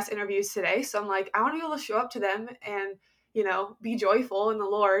 podcast interviews today. So I'm like, I want to be able to show up to them and, be joyful in the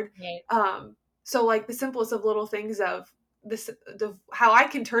Lord. Right. So like the simplest of little things of how I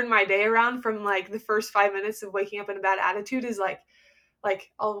can turn my day around from like the first 5 minutes of waking up in a bad attitude is like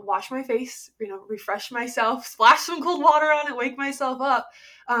I'll wash my face, refresh myself, splash some cold water on it, wake myself up.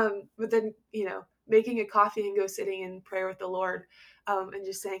 But then, making a coffee and go sitting in prayer with the Lord, and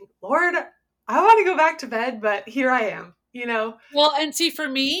just saying, Lord, I want to go back to bed, but here I am, Well, and see, for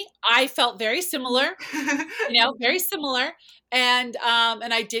me, I felt very similar, very similar. And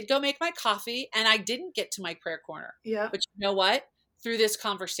I did go make my coffee and I didn't get to my prayer corner. Yeah. But you know what? Through this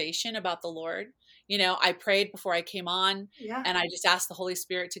conversation about the Lord, I prayed before I came on and I just asked the Holy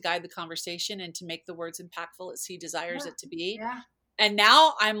Spirit to guide the conversation and to make the words impactful as he desires it to be. Yeah. And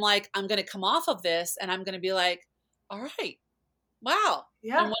now I'm like, I'm going to come off of this and I'm going to be like, all right, wow.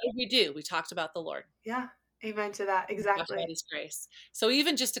 Yeah. And what did we do? We talked about the Lord. Yeah. Amen to that. Exactly. About his grace. So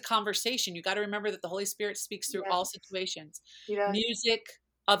even just a conversation, you got to remember that the Holy Spirit speaks through all situations, music,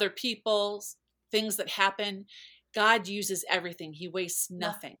 other people's, things that happen. God uses everything. He wastes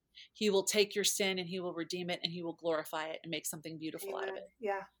nothing. He will take your sin and he will redeem it and he will glorify it and make something beautiful out of it.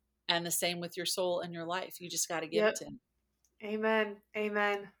 Yeah. And the same with your soul and your life. You just got to give it to him. Amen.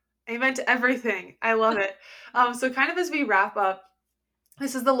 Amen. Amen to everything. I love it. So kind of as we wrap up,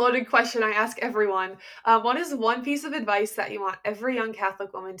 this is the loaded question I ask everyone. What is one piece of advice that you want every young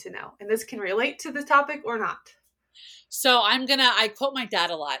Catholic woman to know? And this can relate to the topic or not. So I quote my dad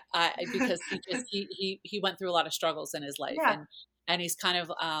a lot because he went through a lot of struggles in his life, Yeah. and he's kind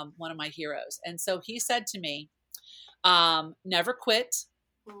of one of my heroes. And so he said to me, never quit,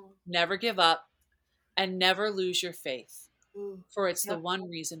 Mm. never give up, and never lose your faith, Ooh. for it's the Yep. one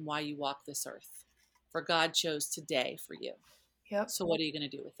reason why you walk this earth. For God chose today for you. Yep. So what are you going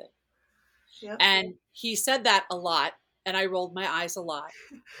to do with it? Yep. And he said that a lot, and I rolled my eyes a lot.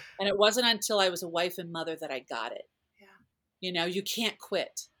 And it wasn't until I was a wife and mother that I got it. Yeah. You know, you can't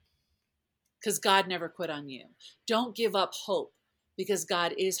quit because God never quit on you. Don't give up hope because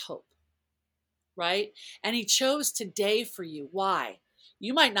God is hope, right? And he chose today for you. Why?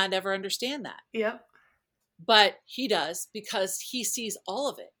 You might not ever understand that, Yep. but he does because he sees all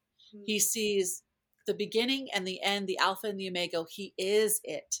of it. Mm. He sees the beginning and the end, the Alpha and the Omega. He is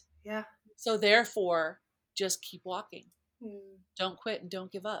it. Yeah. So therefore, just keep walking. Mm. Don't quit and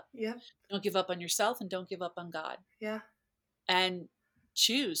don't give up. Yep. Don't give up on yourself and don't give up on God. Yeah. And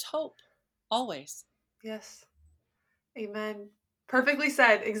choose hope always. Yes. Amen. Perfectly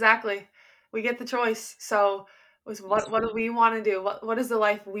said. Exactly. We get the choice. So what do we want to do? What is the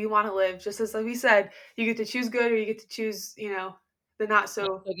life we want to live? Just as like we said, you get to choose good or you get to choose, the not so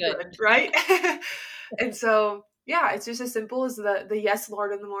So good. good, right? And so yeah, it's just as simple as the yes,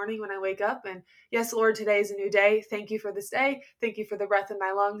 Lord, in the morning when I wake up, and yes, Lord, today is a new day. Thank you for this day. Thank you for the breath in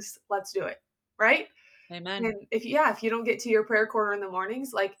my lungs. Let's do it. Right? Amen. And if you don't get to your prayer corner in the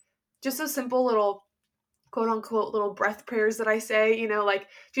mornings, like just those simple little quote unquote little breath prayers that I say, like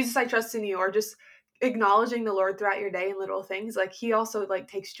Jesus, I trust in you, or just acknowledging the Lord throughout your day and little things. Like he also like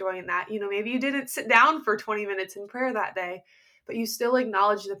takes joy in that. Maybe you didn't sit down for 20 minutes in prayer that day, but you still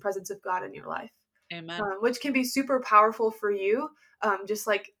acknowledge the presence of God in your life. Amen. Which can be super powerful for you. Just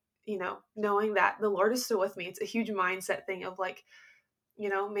like, knowing that the Lord is still with me. It's a huge mindset thing of like,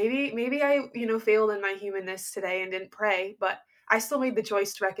 maybe I, failed in my humanness today and didn't pray, but I still made the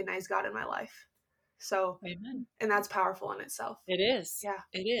choice to recognize God in my life. So, Amen. and that's powerful in itself. It is. Yeah.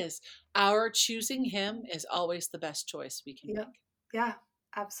 It is. Our choosing him is always the best choice we can Yep. make. Yeah,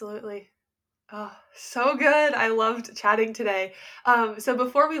 absolutely. Oh, so good. I loved chatting today. So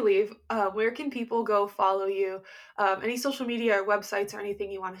before we leave, where can people go follow you? Any social media or websites or anything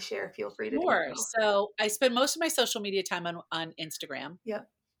you want to share, feel free to do Sure. so. So I spend most of my social media time on Instagram. Yep.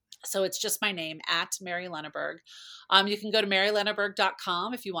 So it's just my name at Mary Lenneberg. You can go to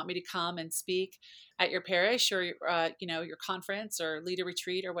marylenneberg.com if you want me to come and speak at your parish or your conference or lead a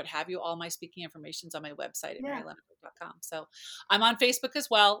retreat or what have you. All my speaking information is on my website at marylenneberg.com. So I'm on Facebook as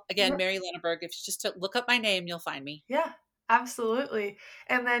well. Again, Yep. Mary Lenneberg. If you just look up my name, you'll find me. Yeah, absolutely.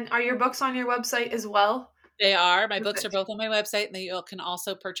 And then are your books on your website as well? They are. My books are Perfect. both on my website, and you can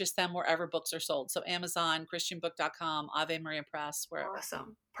also purchase them wherever books are sold. So Amazon, ChristianBook.com, Ave Maria Press, wherever.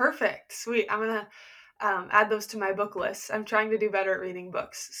 Awesome. Perfect. Sweet. I'm going to add those to my book list. I'm trying to do better at reading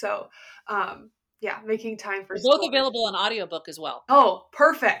books. So, yeah, making time for They're both school. available on audiobook as well. Oh,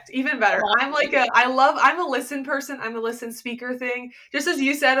 perfect. Even better. I'm like Okay. I'm a listen person. I'm a listen speaker thing. Just as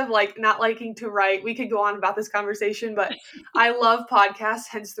you said of like not liking to write. We could go on about this conversation, but I love podcasts,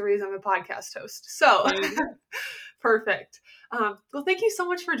 hence the reason I'm a podcast host. So There you go. perfect. Well, thank you so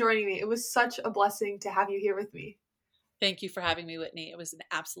much for joining me. It was such a blessing to have you here with me. Thank you for having me, Whitney. It was an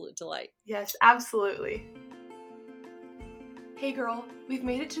absolute delight. Yes, absolutely. Hey girl, we've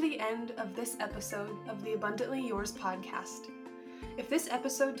made it to the end of this episode of the Abundantly Yours podcast. If this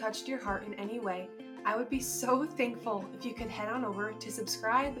episode touched your heart in any way, I would be so thankful if you could head on over to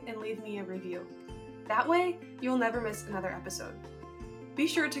subscribe and leave me a review. That way, you'll never miss another episode. Be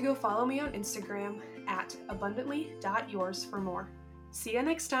sure to go follow me on Instagram at abundantly.yours for more. See you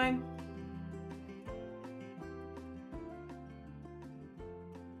next time.